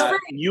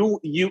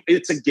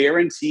it's a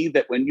guarantee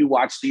that when you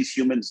watch these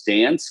humans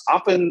dance,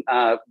 often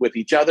with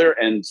each other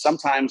and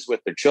sometimes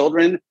with their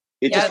children,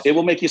 it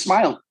will make you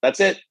smile. That's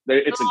it.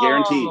 It's a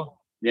guarantee.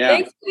 Yeah.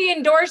 Thanks for the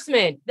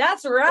endorsement.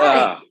 That's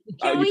right.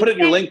 You put it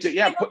in your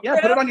LinkedIn. Put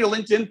it on your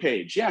LinkedIn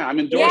page. Yeah, I'm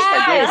endorsed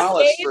by Dave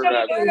Hollis for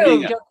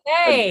being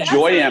a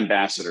Joy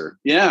ambassador.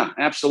 Yeah,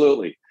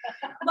 absolutely.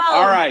 Well,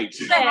 all right.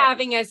 Thanks for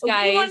having us,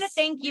 guys. We want to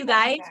thank you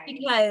guys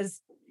because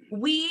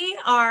we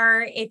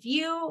are, if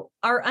you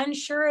are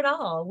unsure at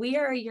all, we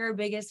are your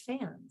biggest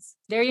fans.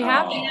 There you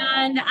have it.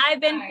 And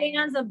I've been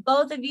fans of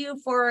both of you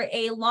for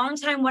a long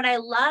time. What I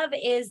love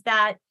is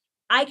that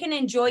I can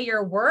enjoy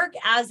your work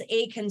as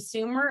a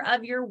consumer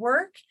of your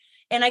work.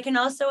 And I can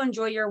also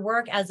enjoy your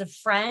work as a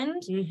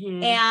friend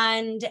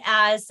and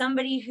as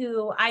somebody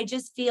who I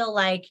just feel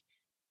like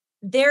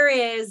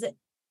the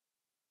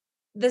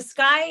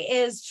sky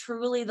is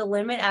truly the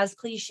limit, as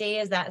cliche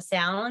as that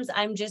sounds.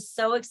 I'm just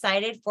so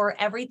excited for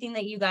everything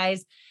that you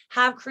guys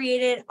have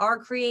created, are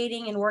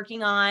creating and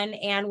working on.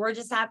 And we're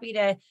just happy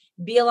to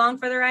be along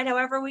for the ride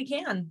however we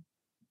can.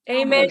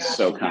 Amen. That's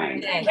so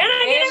kind.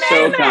 Amen.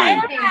 So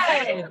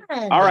kind.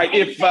 All right.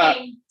 If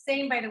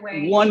same by the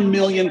way.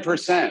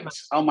 1,000,000%.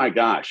 Oh my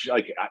gosh.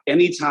 Like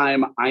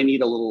anytime I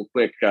need a little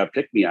quick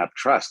pick me up,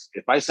 trust.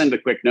 If I send a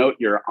quick note,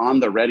 you're on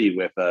the ready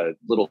with a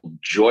little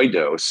joy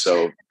dose.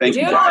 So thank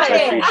you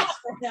guys.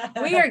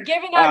 We are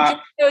giving out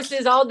joy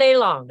doses all day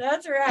long.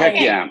 That's right. Heck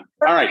yeah.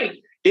 All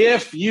right.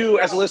 If you,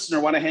 as a listener,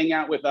 want to hang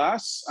out with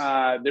us,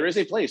 there is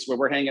a place where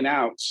we're hanging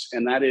out,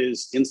 and that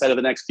is inside of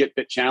the next Get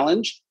Fit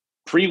Challenge.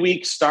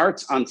 Pre-week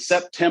starts on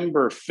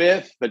September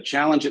 5th. The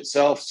challenge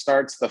itself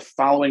starts the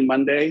following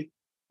Monday.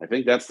 I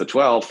think that's the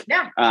 12th.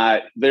 Yeah.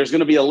 There's going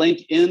to be a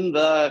link in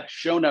the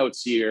show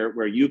notes here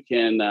where you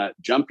can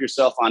jump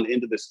yourself on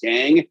into this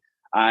gang.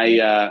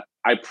 I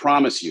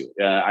promise you,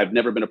 I've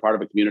never been a part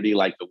of a community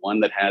like the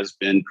one that has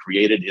been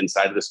created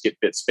inside of this Get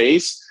Fit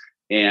space.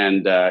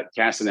 And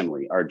Cass and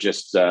Emily are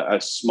just a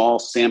small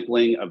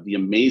sampling of the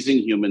amazing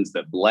humans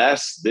that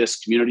bless this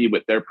community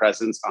with their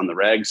presence on the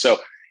reg. So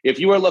if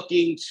you are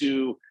looking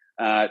to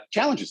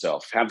challenge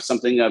yourself, have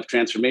something of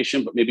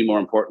transformation, but maybe more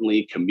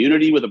importantly,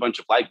 community with a bunch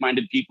of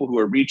like-minded people who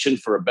are reaching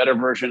for a better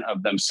version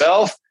of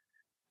themselves,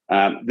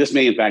 this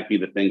may in fact be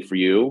the thing for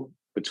you.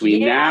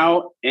 Between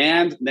now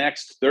and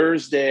next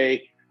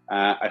Thursday,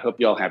 I hope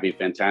you all have a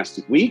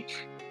fantastic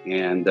week.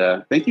 And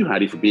thank you,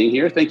 Heidi, for being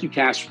here. Thank you,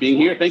 Cass, for being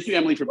here. Thank you,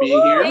 Emily, for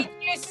being here. Thank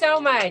you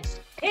so much.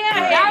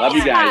 Yeah. Love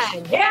you guys.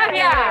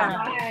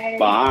 Yeah.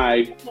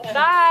 Bye.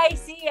 Bye.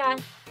 See ya.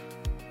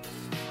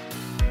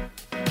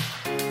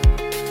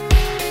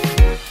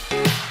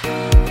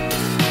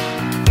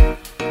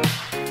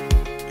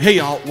 Hey,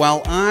 y'all.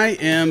 While I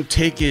am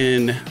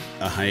taking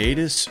a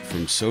hiatus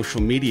from social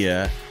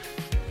media,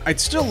 I'd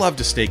still love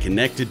to stay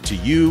connected to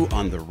you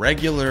on the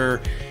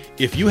regular.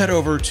 If you head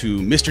over to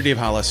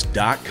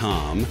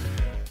MrDaveHollis.com,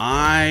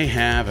 I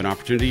have an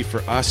opportunity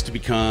for us to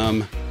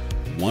become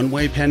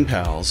one-way pen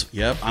pals.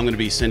 Yep, I'm going to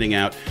be sending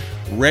out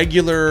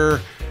regular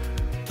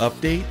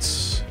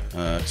updates,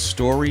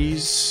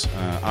 stories,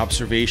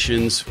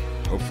 observations,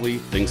 hopefully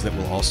things that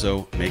will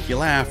also make you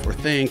laugh or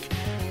think.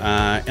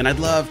 And I'd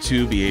love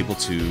to be able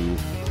to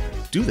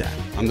do that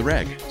on the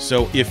reg.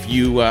 So if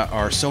you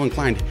are so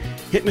inclined,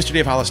 hit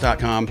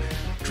MrDaveHollis.com,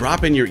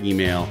 drop in your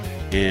email,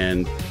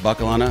 and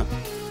buckle on up.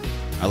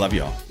 I love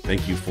you all.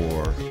 Thank you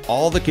for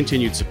all the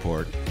continued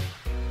support.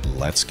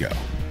 Let's go.